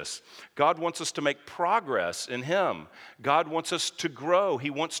change us. God wants us to make progress in Him. God wants us to grow.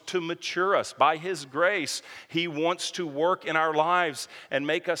 He wants to mature us. By His grace, He wants to work in our lives and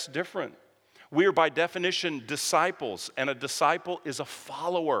make us different. We are by definition disciples, and a disciple is a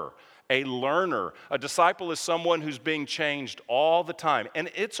follower, a learner. A disciple is someone who's being changed all the time, and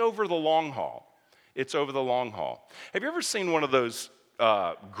it's over the long haul. It's over the long haul. Have you ever seen one of those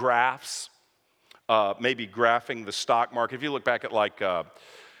graphs? Maybe graphing the stock market. If you look back at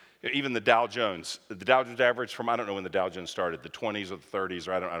even the Dow Jones average from, I don't know when the Dow Jones started, the 20s or the 30s,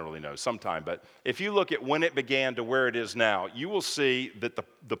 or I don't really know, sometime. But if you look at when it began to where it is now, you will see that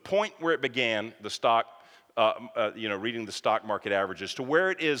the point where it began, the stock, reading the stock market averages, to where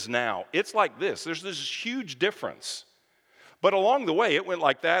it is now, it's like this. There's this huge difference. But along the way, it went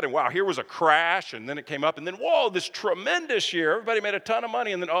like that, and wow, here was a crash, and then it came up, and then, whoa, this tremendous year. Everybody made a ton of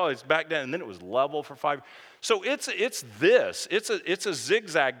money, and then, oh, it's back down, and then it was level for 5. So it's a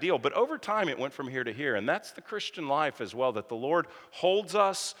zigzag deal, but over time, it went from here to here, and that's the Christian life as well, that the Lord holds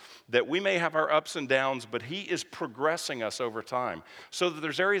us, that we may have our ups and downs, but He is progressing us over time, so that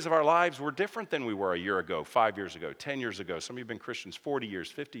there's areas of our lives we're different than we were a year ago, 5 years ago, 10 years ago. Some of you have been Christians 40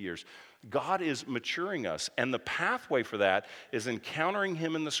 years, 50 years. God is maturing us, and the pathway for that is encountering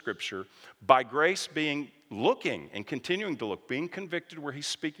Him in the Scripture, by grace looking and continuing to look, being convicted where He's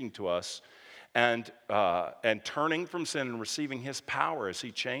speaking to us, and turning from sin and receiving His power as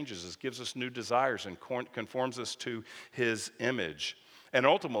He changes us, gives us new desires, and conforms us to His image. And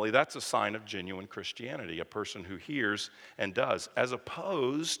ultimately, that's a sign of genuine Christianity, a person who hears and does, as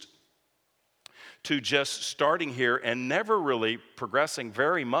opposed to just starting here and never really progressing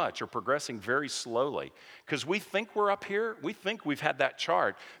very much or progressing very slowly. Because we think we're up here, we think we've had that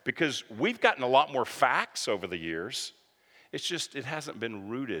chart because we've gotten a lot more facts over the years. It's just, it hasn't been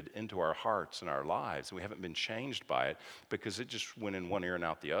rooted into our hearts and our lives. We haven't been changed by it because it just went in one ear and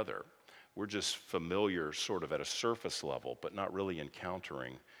out the other. We're just familiar sort of at a surface level, but not really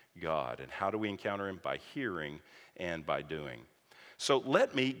encountering God. And how do we encounter Him? By hearing and by doing. So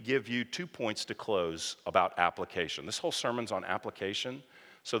let me give you 2 points to close about application. This whole sermon's on application.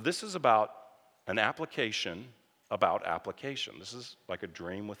 So this is about an application about application. This is like a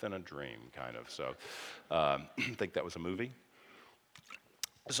dream within a dream, kind of. So I think that was a movie.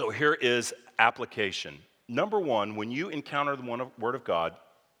 So here is application. Number one, when you encounter the Word of God,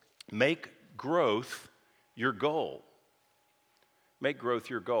 make growth your goal. Make growth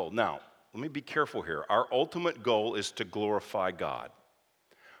your goal. Now, let me be careful here. Our ultimate goal is to glorify God.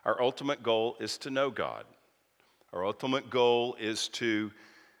 Our ultimate goal is to know God. Our ultimate goal is to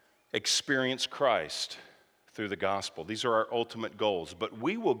experience Christ through the gospel. These are our ultimate goals. But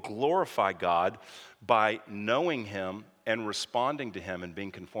we will glorify God by knowing Him and responding to Him and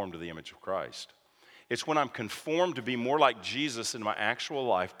being conformed to the image of Christ. It's when I'm conformed to be more like Jesus in my actual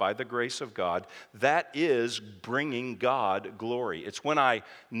life by the grace of God, that is bringing God glory. It's when I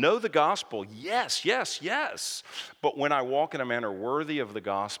know the gospel, yes, yes, yes. But when I walk in a manner worthy of the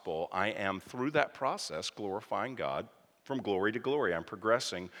gospel, I am through that process glorifying God from glory to glory. I'm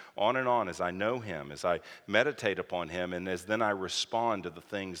progressing on and on as I know Him, as I meditate upon Him, and as then I respond to the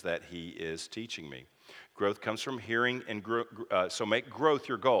things that He is teaching me. Growth comes from hearing, and so make growth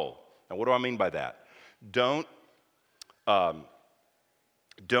your goal. Now, what do I mean by that? Don't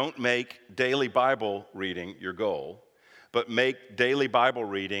make daily Bible reading your goal, but make daily Bible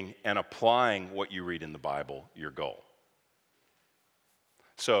reading and applying what you read in the Bible your goal.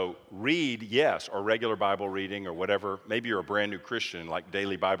 So read, yes, or regular Bible reading or whatever. Maybe you're a brand new Christian, like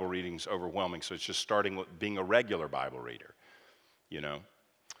daily Bible reading's overwhelming, so it's just starting with being a regular Bible reader, you know.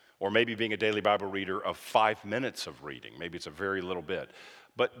 Or maybe being a daily Bible reader of 5 minutes of reading. Maybe it's a very little bit.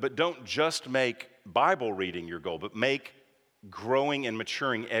 But don't just make Bible reading your goal, but make growing and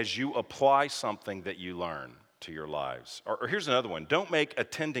maturing as you apply something that you learn to your lives. Or here's another one. Don't make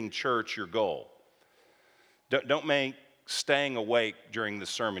attending church your goal. Don't make staying awake during the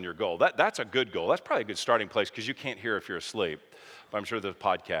sermon your goal. That's a good goal. That's probably a good starting place because you can't hear if you're asleep. But I'm sure the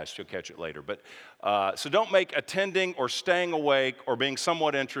podcast, you'll catch it later. But so don't make attending or staying awake or being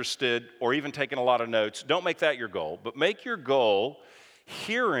somewhat interested or even taking a lot of notes, don't make that your goal. But make your goal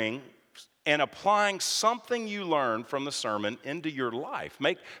hearing and applying something you learn from the sermon into your life.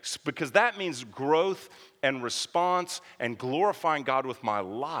 Because that means growth and response and glorifying God with my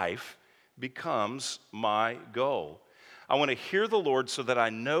life becomes my goal. I want to hear the Lord so that I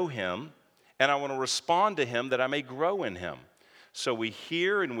know Him, and I want to respond to Him that I may grow in Him. So we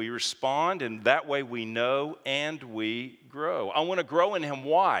hear and we respond, and that way we know and we grow. I want to grow in Him.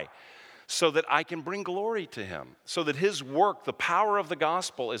 Why? So that I can bring glory to Him, so that His work, the power of the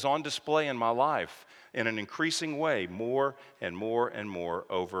gospel, is on display in my life in an increasing way, more and more and more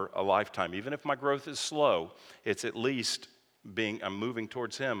over a lifetime. Even if my growth is slow, it's at least I'm moving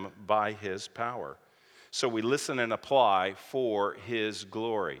towards Him by His power. So we listen and apply for His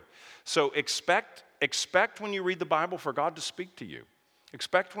glory. So expect when you read the Bible for God to speak to you.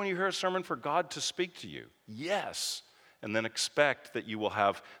 Expect when you hear a sermon for God to speak to you. Yes. And then expect that you will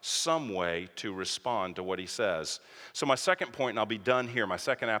have some way to respond to what He says. So my second point, and I'll be done here, my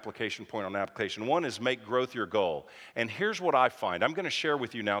second application point on application. One is make growth your goal. And here's what I find. I'm going to share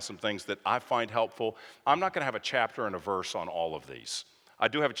with you now some things that I find helpful. I'm not going to have a chapter and a verse on all of these. I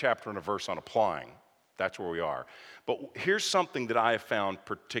do have a chapter and a verse on applying. That's where we are. But here's something that I have found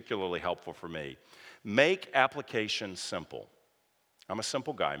particularly helpful for me. Make application simple. I'm a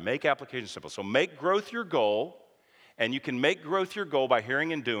simple guy. Make application simple. So make growth your goal, and you can make growth your goal by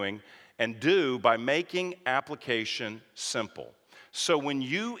hearing and doing, and do by making application simple. So when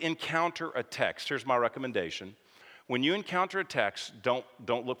you encounter a text, here's my recommendation. When you encounter a text, don't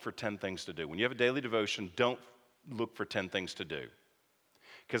look for 10 things to do. When you have a daily devotion, don't look for 10 things to do.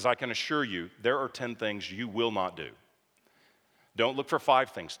 Because I can assure you, there are 10 things you will not do. Don't look for 5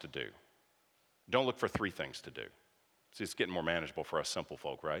 things to do. Don't look for 3 things to do. See, it's getting more manageable for us simple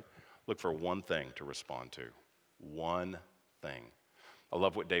folk, right? Look for one thing to respond to. One thing. I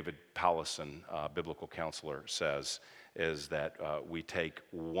love what David Powlison, biblical counselor, says, is that we take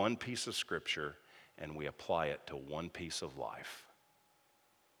one piece of Scripture and we apply it to one piece of life.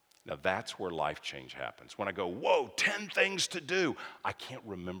 Now, that's where life change happens. When I go, whoa, 10 things to do, I can't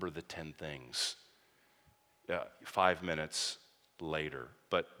remember the 10 things 5 minutes later.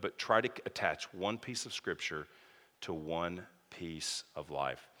 But try to attach one piece of Scripture to one piece of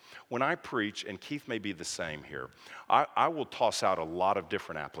life. When I preach, and Keith may be the same here, I will toss out a lot of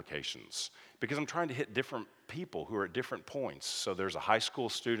different applications because I'm trying to hit different people who are at different points. So there's a high school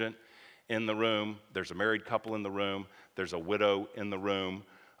student in the room, there's a married couple in the room, there's a widow in the room,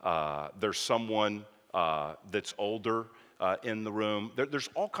 there's someone that's older in the room. There's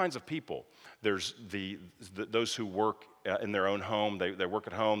all kinds of people. There's those who work in their own home. They work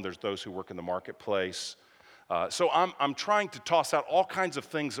at home. There's those who work in the marketplace. So I'm trying to toss out all kinds of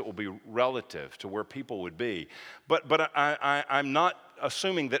things that will be relative to where people would be. But I'm not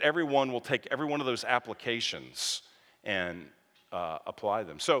assuming that everyone will take every one of those applications and apply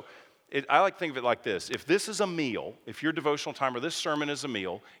them. So I like to think of it like this. If this is a meal, if your devotional time or this sermon is a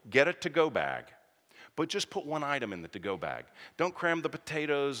meal, get a to-go bag. But just put one item in the to-go bag. Don't cram the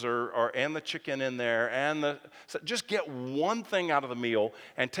potatoes and the chicken in there. So just get one thing out of the meal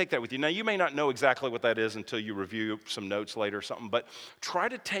and take that with you. Now, you may not know exactly what that is until you review some notes later or something, but try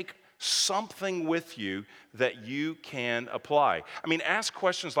to take something with you that you can apply. I mean, ask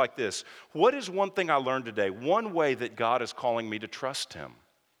questions like this. What is one thing I learned today? One way that God is calling me to trust him.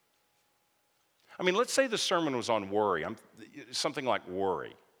 I mean, let's say the sermon was on worry, something like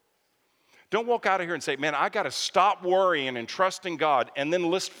worry. Don't walk out of here and say, man, I got to stop worrying and trusting God, and then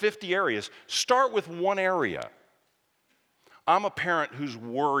list 50 areas. Start with one area. I'm a parent who's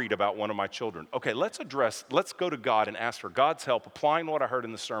worried about one of my children. Okay, let's go to God and ask for God's help applying what I heard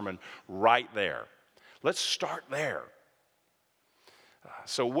in the sermon right there. Let's start there.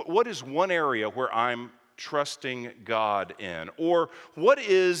 So what is one area where I'm trusting God in? Or what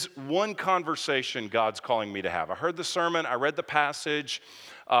is one conversation God's calling me to have? I heard the sermon, I read the passage,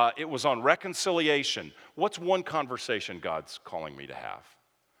 it was on reconciliation. What's one conversation God's calling me to have?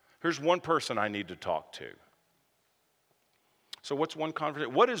 Here's one person I need to talk to. So what's one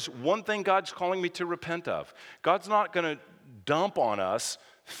conversation? What is one thing God's calling me to repent of? God's not going to dump on us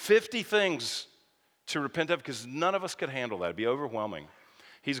 50 things to repent of because none of us could handle that. It'd be overwhelming.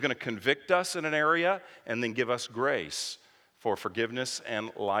 He's going to convict us in an area and then give us grace for forgiveness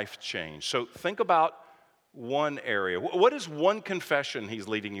and life change. So think about one area. What is one confession he's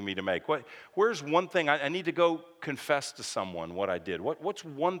leading me to make? Where's one thing I need to go confess to someone what I did? What's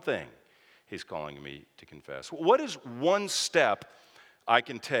one thing he's calling me to confess? What is one step I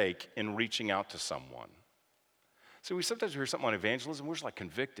can take in reaching out to someone? So we sometimes hear something on evangelism, we're just like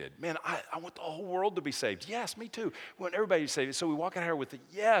convicted. Man, I want the whole world to be saved. Yes, me too. We want everybody to be saved. So we walk out here with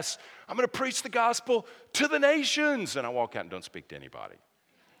yes, I'm going to preach the gospel to the nations. And I walk out and don't speak to anybody.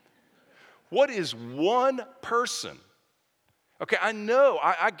 What is one person? Okay, I know,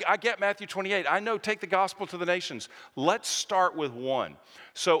 I get Matthew 28. I know, take the gospel to the nations. Let's start with one.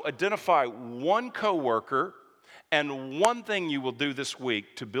 So identify one coworker and one thing you will do this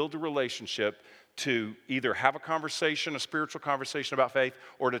week to build a relationship to either have a conversation, a spiritual conversation about faith,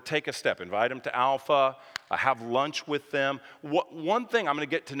 or to take a step. Invite them to Alpha, have lunch with them. One thing, I'm going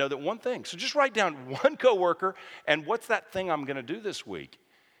to get to know that one thing. So just write down one coworker, and what's that thing I'm going to do this week?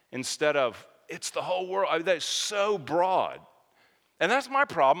 Instead of, it's the whole world. I mean, that is so broad. And that's my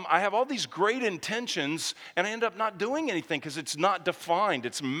problem. I have all these great intentions, and I end up not doing anything because it's not defined.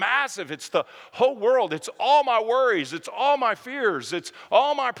 It's massive. It's the whole world. It's all my worries. It's all my fears. It's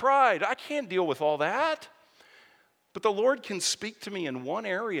all my pride. I can't deal with all that. But the Lord can speak to me in one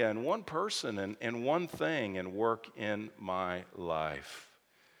area, and one person, and one thing, and work in my life.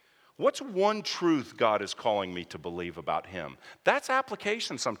 What's one truth God is calling me to believe about him? That's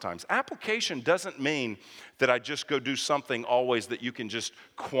application sometimes. Application doesn't mean that I just go do something always that you can just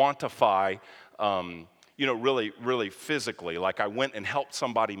quantify, really, really physically. Like I went and helped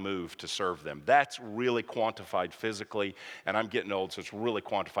somebody move to serve them. That's really quantified physically, and I'm getting old, so it's really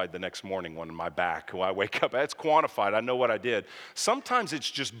quantified the next morning when my back, when I wake up. That's quantified. I know what I did. Sometimes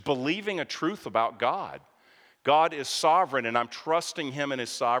it's just believing a truth about God. God is sovereign, and I'm trusting him and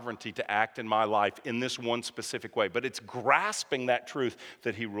his sovereignty to act in my life in this one specific way. But it's grasping that truth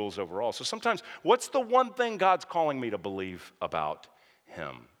that he rules over all. So sometimes, what's the one thing God's calling me to believe about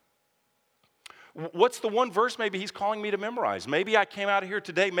him? What's the one verse maybe he's calling me to memorize? Maybe I came out of here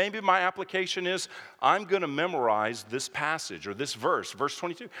today, maybe my application is I'm going to memorize this passage or this verse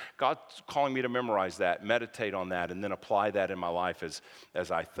 22. God's calling me to memorize that, meditate on that, and then apply that in my life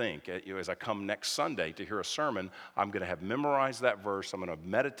as I think. As I come next Sunday to hear a sermon, I'm going to have memorized that verse. I'm going to have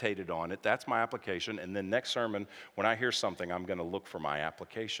meditated on it. That's my application. And then next sermon, when I hear something, I'm going to look for my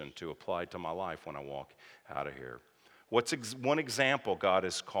application to apply to my life when I walk out of here. What's one example God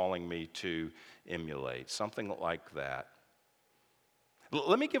is calling me to emulate? Something like that.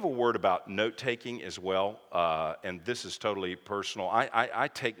 Let me give a word about note-taking as well, and this is totally personal. I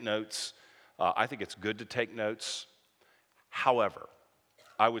take notes. I think it's good to take notes. However,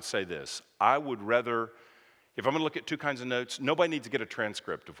 I would say this. I would rather, if I'm going to look at two kinds of notes, nobody needs to get a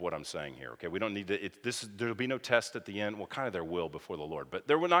transcript of what I'm saying here, okay? We don't need to, there'll be no test at the end. Well, kind of there will before the Lord, but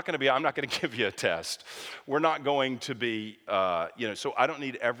I'm not going to give you a test. We're not going to be, so I don't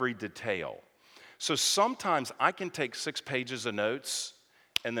need every detail. So sometimes I can take 6 pages of notes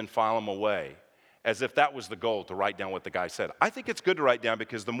and then file them away. as if that was the goal, to write down what the guy said. I think it's good to write down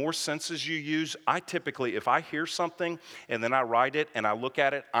because the more senses you use, I typically, if I hear something and then I write it and I look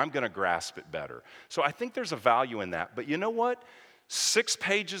at it, I'm going to grasp it better. So I think there's a value in that. But you know what? 6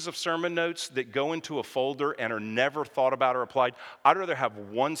 pages of sermon notes that go into a folder and are never thought about or applied, I'd rather have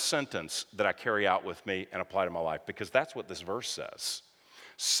one sentence that I carry out with me and apply to my life, because that's what this verse says.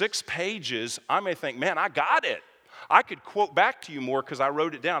 6 pages, I may think, man, I got it. I could quote back to you more because I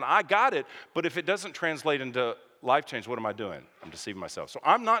wrote it down. I got it, but if it doesn't translate into life change, what am I doing? I'm deceiving myself. So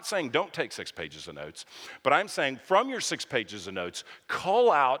I'm not saying don't take 6 pages of notes, but I'm saying from your 6 pages of notes,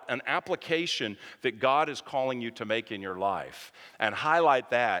 call out an application that God is calling you to make in your life and highlight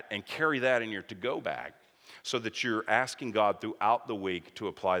that and carry that in your to-go bag, so that you're asking God throughout the week to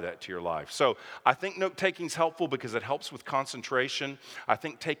apply that to your life. So I think note-taking is helpful because it helps with concentration. I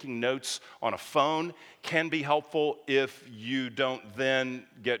think taking notes on a phone can be helpful if you don't then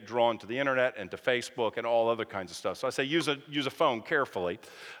get drawn to the internet and to Facebook and all other kinds of stuff. So I say use a phone carefully.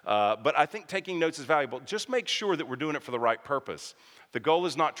 But I think taking notes is valuable. Just make sure that we're doing it for the right purpose. The goal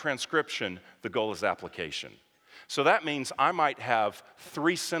is not transcription. The goal is application. So that means I might have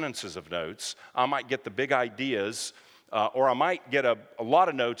 3 sentences of notes. I might get the big ideas, or I might get a lot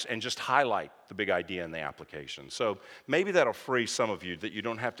of notes and just highlight the big idea in the application. So maybe that'll free some of you that you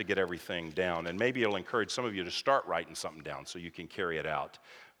don't have to get everything down, and maybe it'll encourage some of you to start writing something down so you can carry it out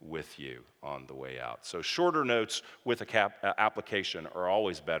with you on the way out. So shorter notes with application are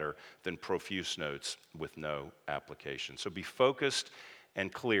always better than profuse notes with no application. So be focused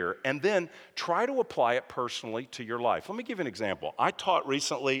and clear, and then try to apply it personally to your life. Let me give you an example. I taught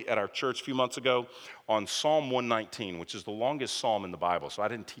recently at our church a few months ago on Psalm 119, which is the longest psalm in the Bible, so I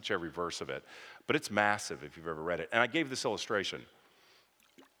didn't teach every verse of it, but it's massive if you've ever read it. And I gave this illustration.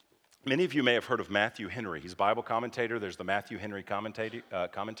 Many of you may have heard of Matthew Henry. He's a Bible commentator. There's the Matthew Henry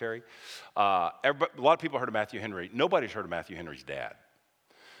commentary. A lot of people heard of Matthew Henry. Nobody's heard of Matthew Henry's dad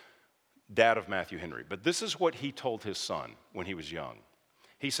of Matthew Henry. But this is what he told his son when he was young.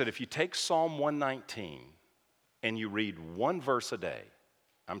 He said, if you take Psalm 119 and you read one verse a day,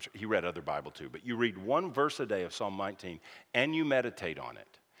 I'm sure he read other Bible too, but you read one verse a day of Psalm 19 and you meditate on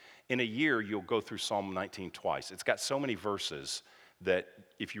it, in a year you'll go through Psalm 19 twice. It's got so many verses that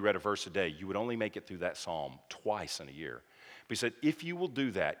if you read a verse a day, you would only make it through that psalm twice in a year. But he said, if you will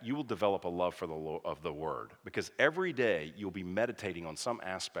do that, you will develop a love for the Word, because every day you'll be meditating on some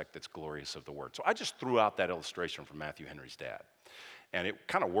aspect that's glorious of the Word. So I just threw out that illustration from Matthew Henry's dad. And it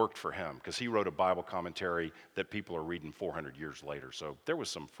kind of worked for him because he wrote a Bible commentary that people are reading 400 years later. So there was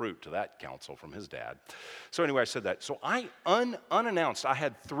some fruit to that counsel from his dad. So anyway, I said that. So I, unannounced, I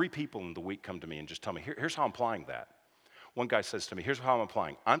had 3 people in the week come to me and just tell me, here's how I'm applying that. One guy says to me, here's how I'm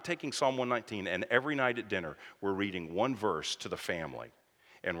applying. I'm taking Psalm 119, and every night at dinner, we're reading one verse to the family,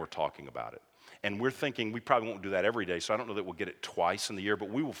 and we're talking about it. And we're thinking we probably won't do that every day, so I don't know that we'll get it twice in the year, but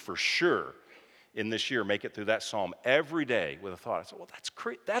we will for sure in this year make it through that psalm every day with a thought. I said, well, that's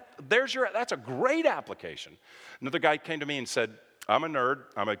great. That's a great application. Another guy came to me and said, I'm a nerd.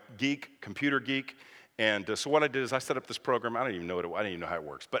 I'm a geek, computer geek. And so what I did is I set up this program. I don't even know how it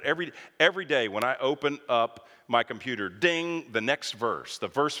works. But every day when I open up my computer, ding, the next verse, the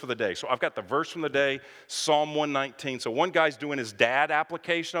verse for the day. So I've got the verse from the day, Psalm 119. So one guy's doing his dad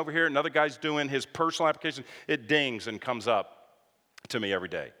application over here. Another guy's doing his personal application. It dings and comes up to me every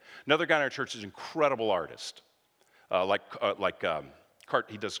day. Another guy in our church is an incredible artist.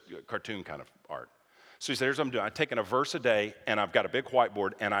 He does cartoon kind of art. So he said, here's what I'm doing. I'm taking a verse a day, and I've got a big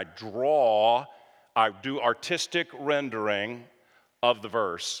whiteboard, and I do artistic rendering of the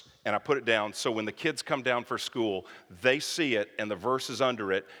verse, and I put it down so when the kids come down for school, they see it, and the verse is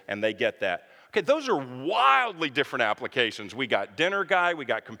under it, and they get that. Okay, those are wildly different applications. We got dinner guy, we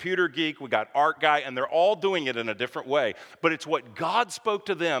got computer geek, we got art guy, and they're all doing it in a different way. But it's what God spoke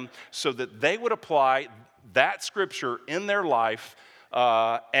to them so that they would apply that scripture in their life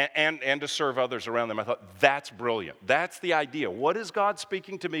and to serve others around them. I thought, that's brilliant. That's the idea. What is God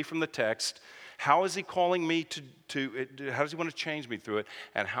speaking to me from the text? How is he calling me how does he want to change me through it?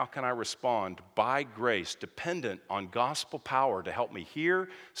 And how can I respond by grace, dependent on gospel power to help me hear,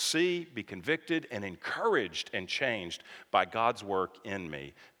 see, be convicted, and encouraged and changed by God's work in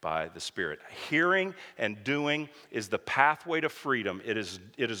me by the Spirit. Hearing and doing is the pathway to freedom. It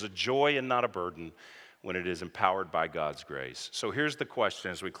is a joy and not a burden when it is empowered by God's grace. So here's the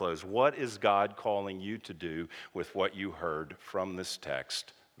question as we close. What is God calling you to do with what you heard from this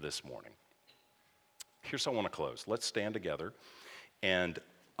text this morning? Here's how I want to close. Let's stand together, and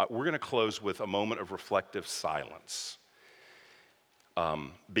we're going to close with a moment of reflective silence.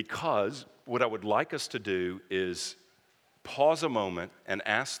 Because what I would like us to do is pause a moment and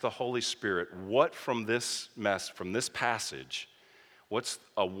ask the Holy Spirit, what from this from this passage, what's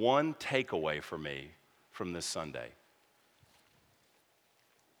a one takeaway for me from this Sunday?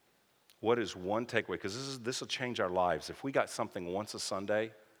 What is one takeaway? Because this will change our lives. If we got something once a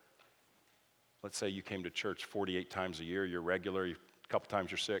Sunday, let's say you came to church 48 times a year, you're regular, a couple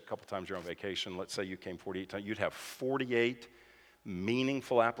times you're sick, a couple times you're on vacation. Let's say you came 48 times. You'd have 48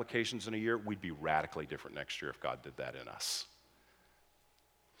 meaningful applications in a year. We'd be radically different next year if God did that in us.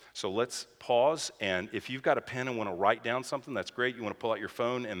 So let's pause, and if you've got a pen and want to write down something, that's great. You want to pull out your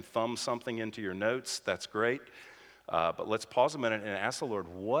phone and thumb something into your notes, that's great. But let's pause a minute and ask the Lord,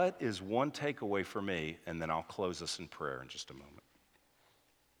 what is one takeaway for me? And then I'll close us in prayer in just a moment.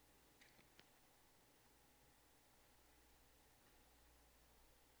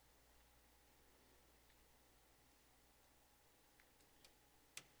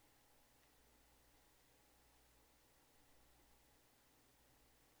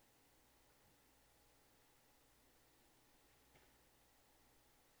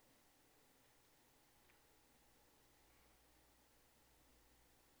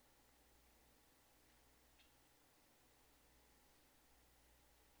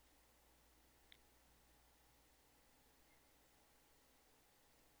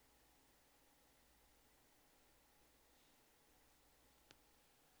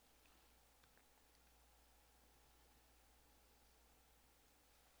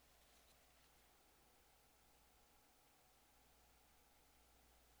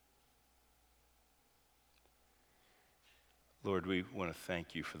 Lord, we want to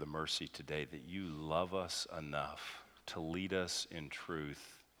thank you for the mercy today that you love us enough to lead us in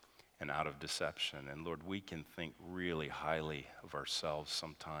truth and out of deception. And Lord, we can think really highly of ourselves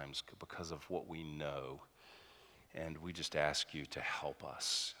sometimes because of what we know. And we just ask you to help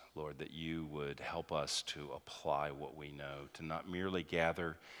us, Lord, that you would help us to apply what we know, to not merely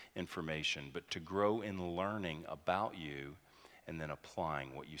gather information, but to grow in learning about you and then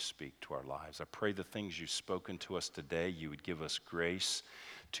applying what you speak to our lives. I pray the things you've spoken to us today, you would give us grace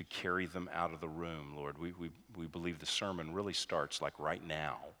to carry them out of the room, Lord. We believe the sermon really starts like right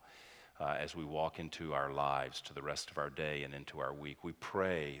now as we walk into our lives to the rest of our day and into our week. We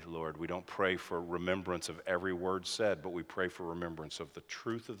pray, Lord, we don't pray for remembrance of every word said, but we pray for remembrance of the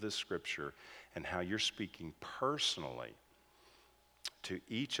truth of this scripture and how you're speaking personally to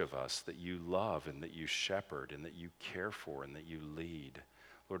each of us that you love and that you shepherd and that you care for and that you lead.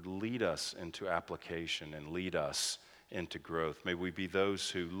 Lord, lead us into application and lead us into growth. May we be those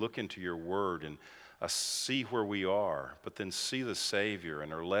who look into your word and see where we are, but then see the Savior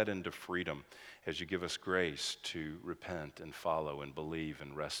and are led into freedom as you give us grace to repent and follow and believe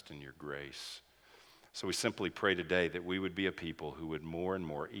and rest in your grace. So we simply pray today that we would be a people who would more and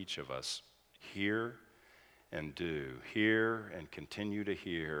more, each of us, hear and do, hear and continue to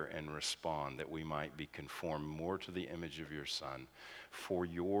hear and respond, that we might be conformed more to the image of your Son for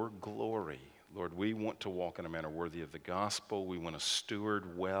your glory. Lord, we want to walk in a manner worthy of the gospel. We want to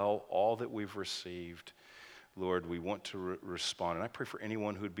steward well all that we've received. Lord, we want to respond. And I pray for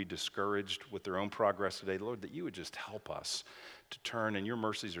anyone who would be discouraged with their own progress today, Lord, that you would just help us to turn, and your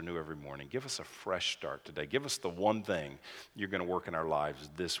mercies are new every morning. Give us a fresh start today. Give us the one thing you're going to work in our lives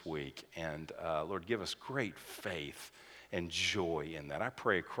this week. And Lord, give us great faith and joy in that. I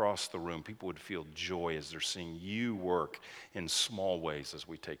pray across the room, people would feel joy as they're seeing you work in small ways as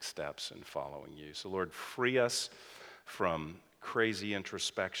we take steps in following you. So Lord, free us from crazy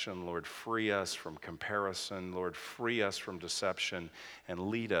introspection. Lord, free us from comparison. Lord, free us from deception and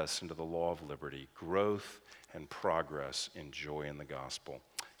lead us into the law of liberty, growth and progress in joy in the gospel.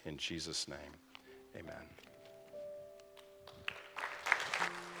 In Jesus' name, amen.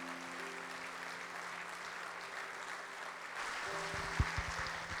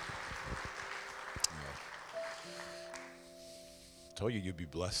 Told you you'd be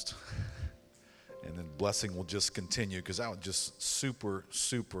blessed. And then blessing will just continue, because that was just super,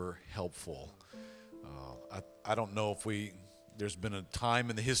 super helpful. I don't know if there's been a time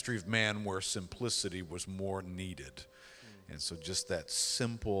in the history of man where simplicity was more needed. And so just that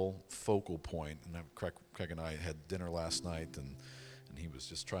simple focal point, and Craig and I had dinner last night, and he was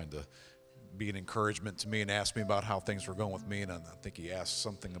just trying to be an encouragement to me and ask me about how things were going with me. And I think he asked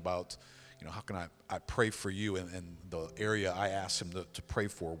something about, how can I pray for you? And the area I asked him to pray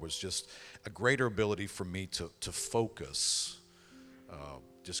for was just a greater ability for me to focus,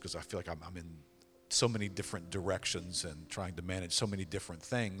 just because I feel like I'm in so many different directions and trying to manage so many different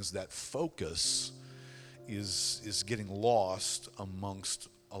things, that focus is getting lost amongst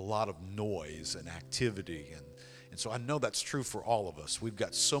a lot of noise and activity. And so I know that's true for all of us. We've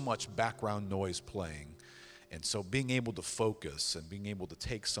got so much background noise playing. And so being able to focus and being able to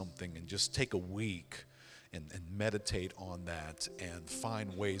take something and just take a week and meditate on that and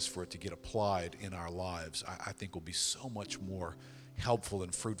find ways for it to get applied in our lives, I think will be so much more helpful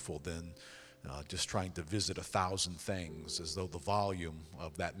and fruitful than just trying to visit 1,000 things, as though the volume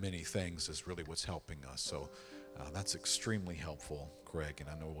of that many things is really what's helping us. So that's extremely helpful, Craig, and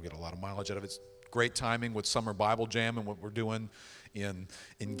I know we'll get a lot of mileage out of it. It's great timing with Summer Bible Jam and what we're doing in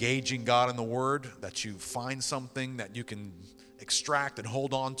engaging God in the Word, that you find something that you can extract and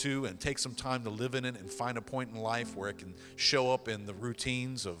hold on to and take some time to live in it and find a point in life where it can show up in the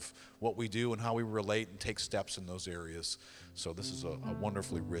routines of what we do and how we relate and take steps in those areas. So this is a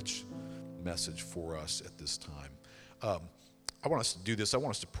wonderfully rich message for us at this time. I want us to do this. I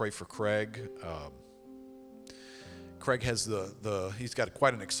want us to pray for Craig. Craig has he's got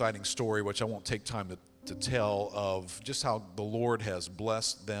quite an exciting story, which I won't take time to tell, of just how the Lord has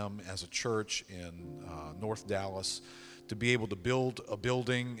blessed them as a church in North Dallas to be able to build a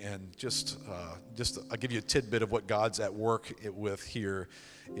building. And just I'll give you a tidbit of what God's at work with here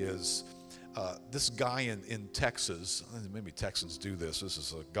is this guy in Texas, maybe Texans do this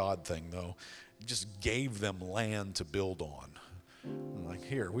is a God thing though, just gave them land to build on. Like,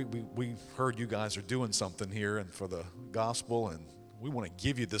 here, we heard you guys are doing something here and for the gospel, and we want to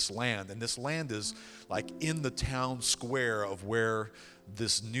give you this land. And this land is like in the town square of where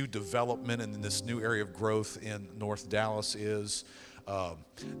this new development and this new area of growth in North Dallas is.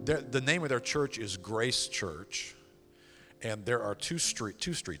 The name of their church is Grace Church, and there are two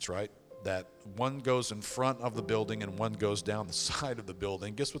streets, right? That one goes in front of the building and one goes down the side of the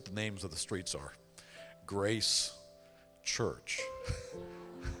building. Guess what the names of the streets are? Grace Church.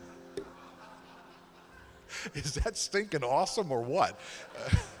 Is that stinking awesome or what?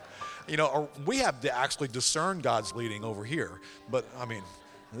 We have to actually discern God's leading over here. But, I mean,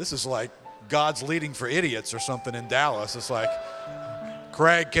 this is like God's leading for idiots or something in Dallas. It's like,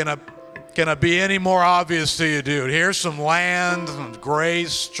 Craig, can it be any more obvious to you, dude? Here's some land,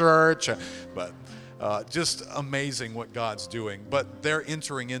 Grace Church. But just amazing what God's doing. But they're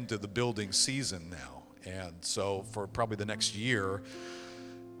entering into the building season now. And so for probably the next year,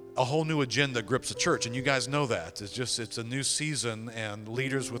 a whole new agenda grips the church, and you guys know that. It's a new season, and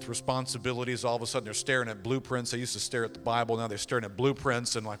leaders with responsibilities, all of a sudden they're staring at blueprints. They used to stare at the Bible, now they're staring at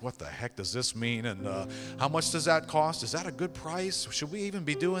blueprints, and like, what the heck does this mean? And how much does that cost? Is that a good price? Should we even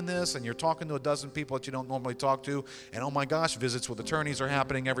be doing this? And you're talking to a dozen people that you don't normally talk to, and oh my gosh, visits with attorneys are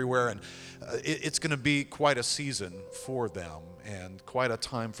happening everywhere, and it's going to be quite a season for them, and quite a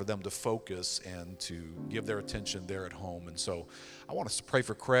time for them to focus and to give their attention there at home. And so I want us to pray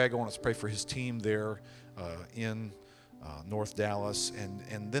for Craig. I want us to pray for his team there in North Dallas.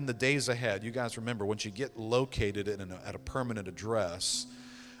 And then the days ahead, you guys remember, once you get located at a permanent address,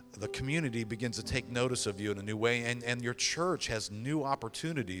 the community begins to take notice of you in a new way, and your church has new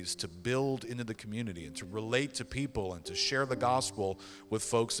opportunities to build into the community and to relate to people and to share the gospel with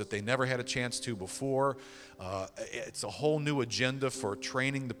folks that they never had a chance to before. It's a whole new agenda for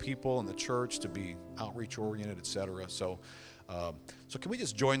training the people in the church to be outreach-oriented, etc. So can we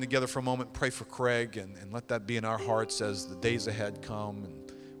just join together for a moment, pray for Craig, and let that be in our hearts as the days ahead come,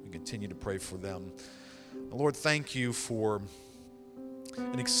 and we continue to pray for them. Lord, thank you for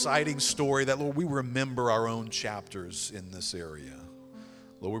an exciting story that, Lord, we remember our own chapters in this area.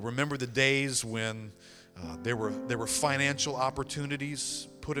 Lord, we remember the days when there were financial opportunities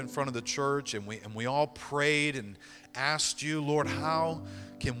put in front of the church, and we all prayed and asked you, Lord, how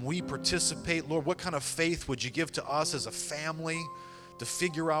can we participate? Lord, what kind of faith would you give to us as a family to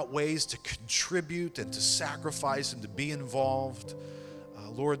figure out ways to contribute and to sacrifice and to be involved?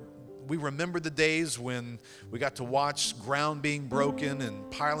 Lord, we remember the days when we got to watch ground being broken and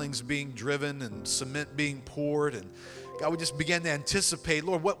pilings being driven and cement being poured. And God, we just began to anticipate,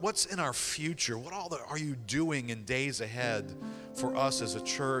 Lord, what's in our future? What all are you doing in days ahead for us as a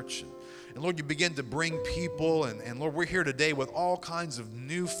church? And Lord, you begin to bring people, and Lord, we're here today with all kinds of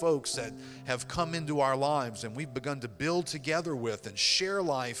new folks that have come into our lives, and we've begun to build together with and share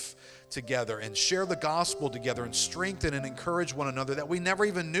life together and share the gospel together and strengthen and encourage one another that we never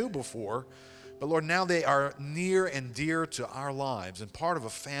even knew before. But Lord, now they are near and dear to our lives and part of a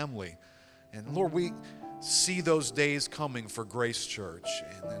family. And Lord, we see those days coming for Grace Church.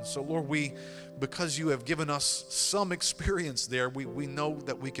 And so Lord, because you have given us some experience there, we know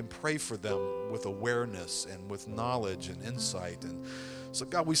that we can pray for them with awareness and with knowledge and insight. And so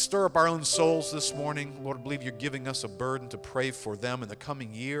God, we stir up our own souls this morning. Lord, I believe you're giving us a burden to pray for them in the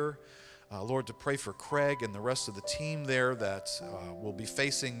coming year. Lord, to pray for Craig and the rest of the team there that will be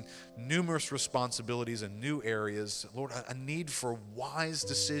facing numerous responsibilities in new areas. Lord, a need for wise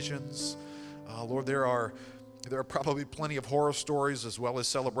decisions. Lord, there are There are probably plenty of horror stories as well as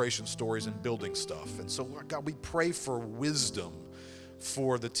celebration stories and building stuff. And so, Lord God, we pray for wisdom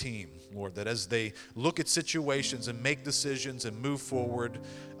for the team, Lord, that as they look at situations and make decisions and move forward,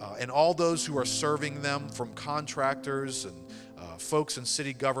 and all those who are serving them, from contractors and folks in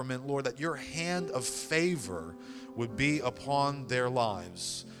city government, Lord, that your hand of favor would be upon their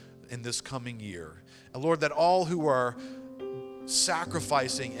lives in this coming year. And Lord, that all who are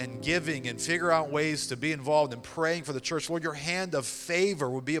sacrificing and giving and figure out ways to be involved in praying for the church, Lord, your hand of favor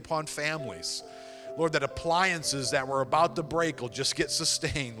would be upon families. Lord, that appliances that were about to break will just get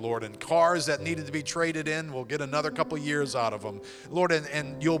sustained, Lord, and cars that needed to be traded in will get another couple years out of them. Lord,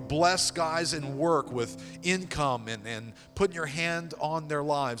 and you'll bless guys in work with income and putting your hand on their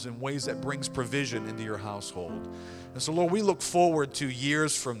lives in ways that brings provision into your household. And so, Lord, we look forward to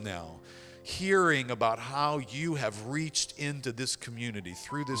years from now hearing about how you have reached into this community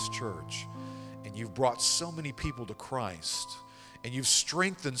through this church, and you've brought so many people to Christ, and you've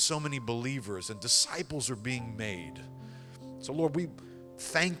strengthened so many believers, and disciples are being made. So, Lord, we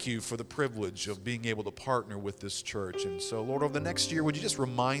thank you for the privilege of being able to partner with this church. And so, Lord, over the next year, would you just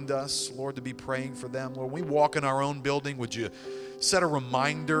remind us, Lord, to be praying for them? Lord, when we walk in our own building, would you set a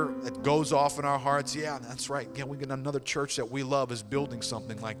reminder that goes off in our hearts? Yeah, that's right. Yeah, we get another church that we love is building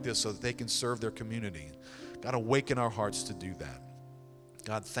something like this so that they can serve their community. God, awaken our hearts to do that.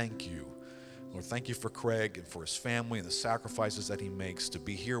 God, thank you. Lord, thank you for Craig and for his family and the sacrifices that he makes to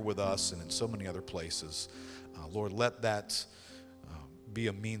be here with us and in so many other places. Lord, let that be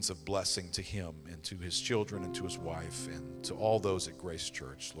a means of blessing to him and to his children and to his wife and to all those at Grace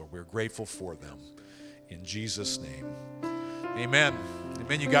Church. Lord, we're grateful for them. In Jesus' name, amen.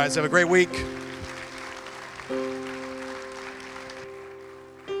 Amen, you guys. Have a great week.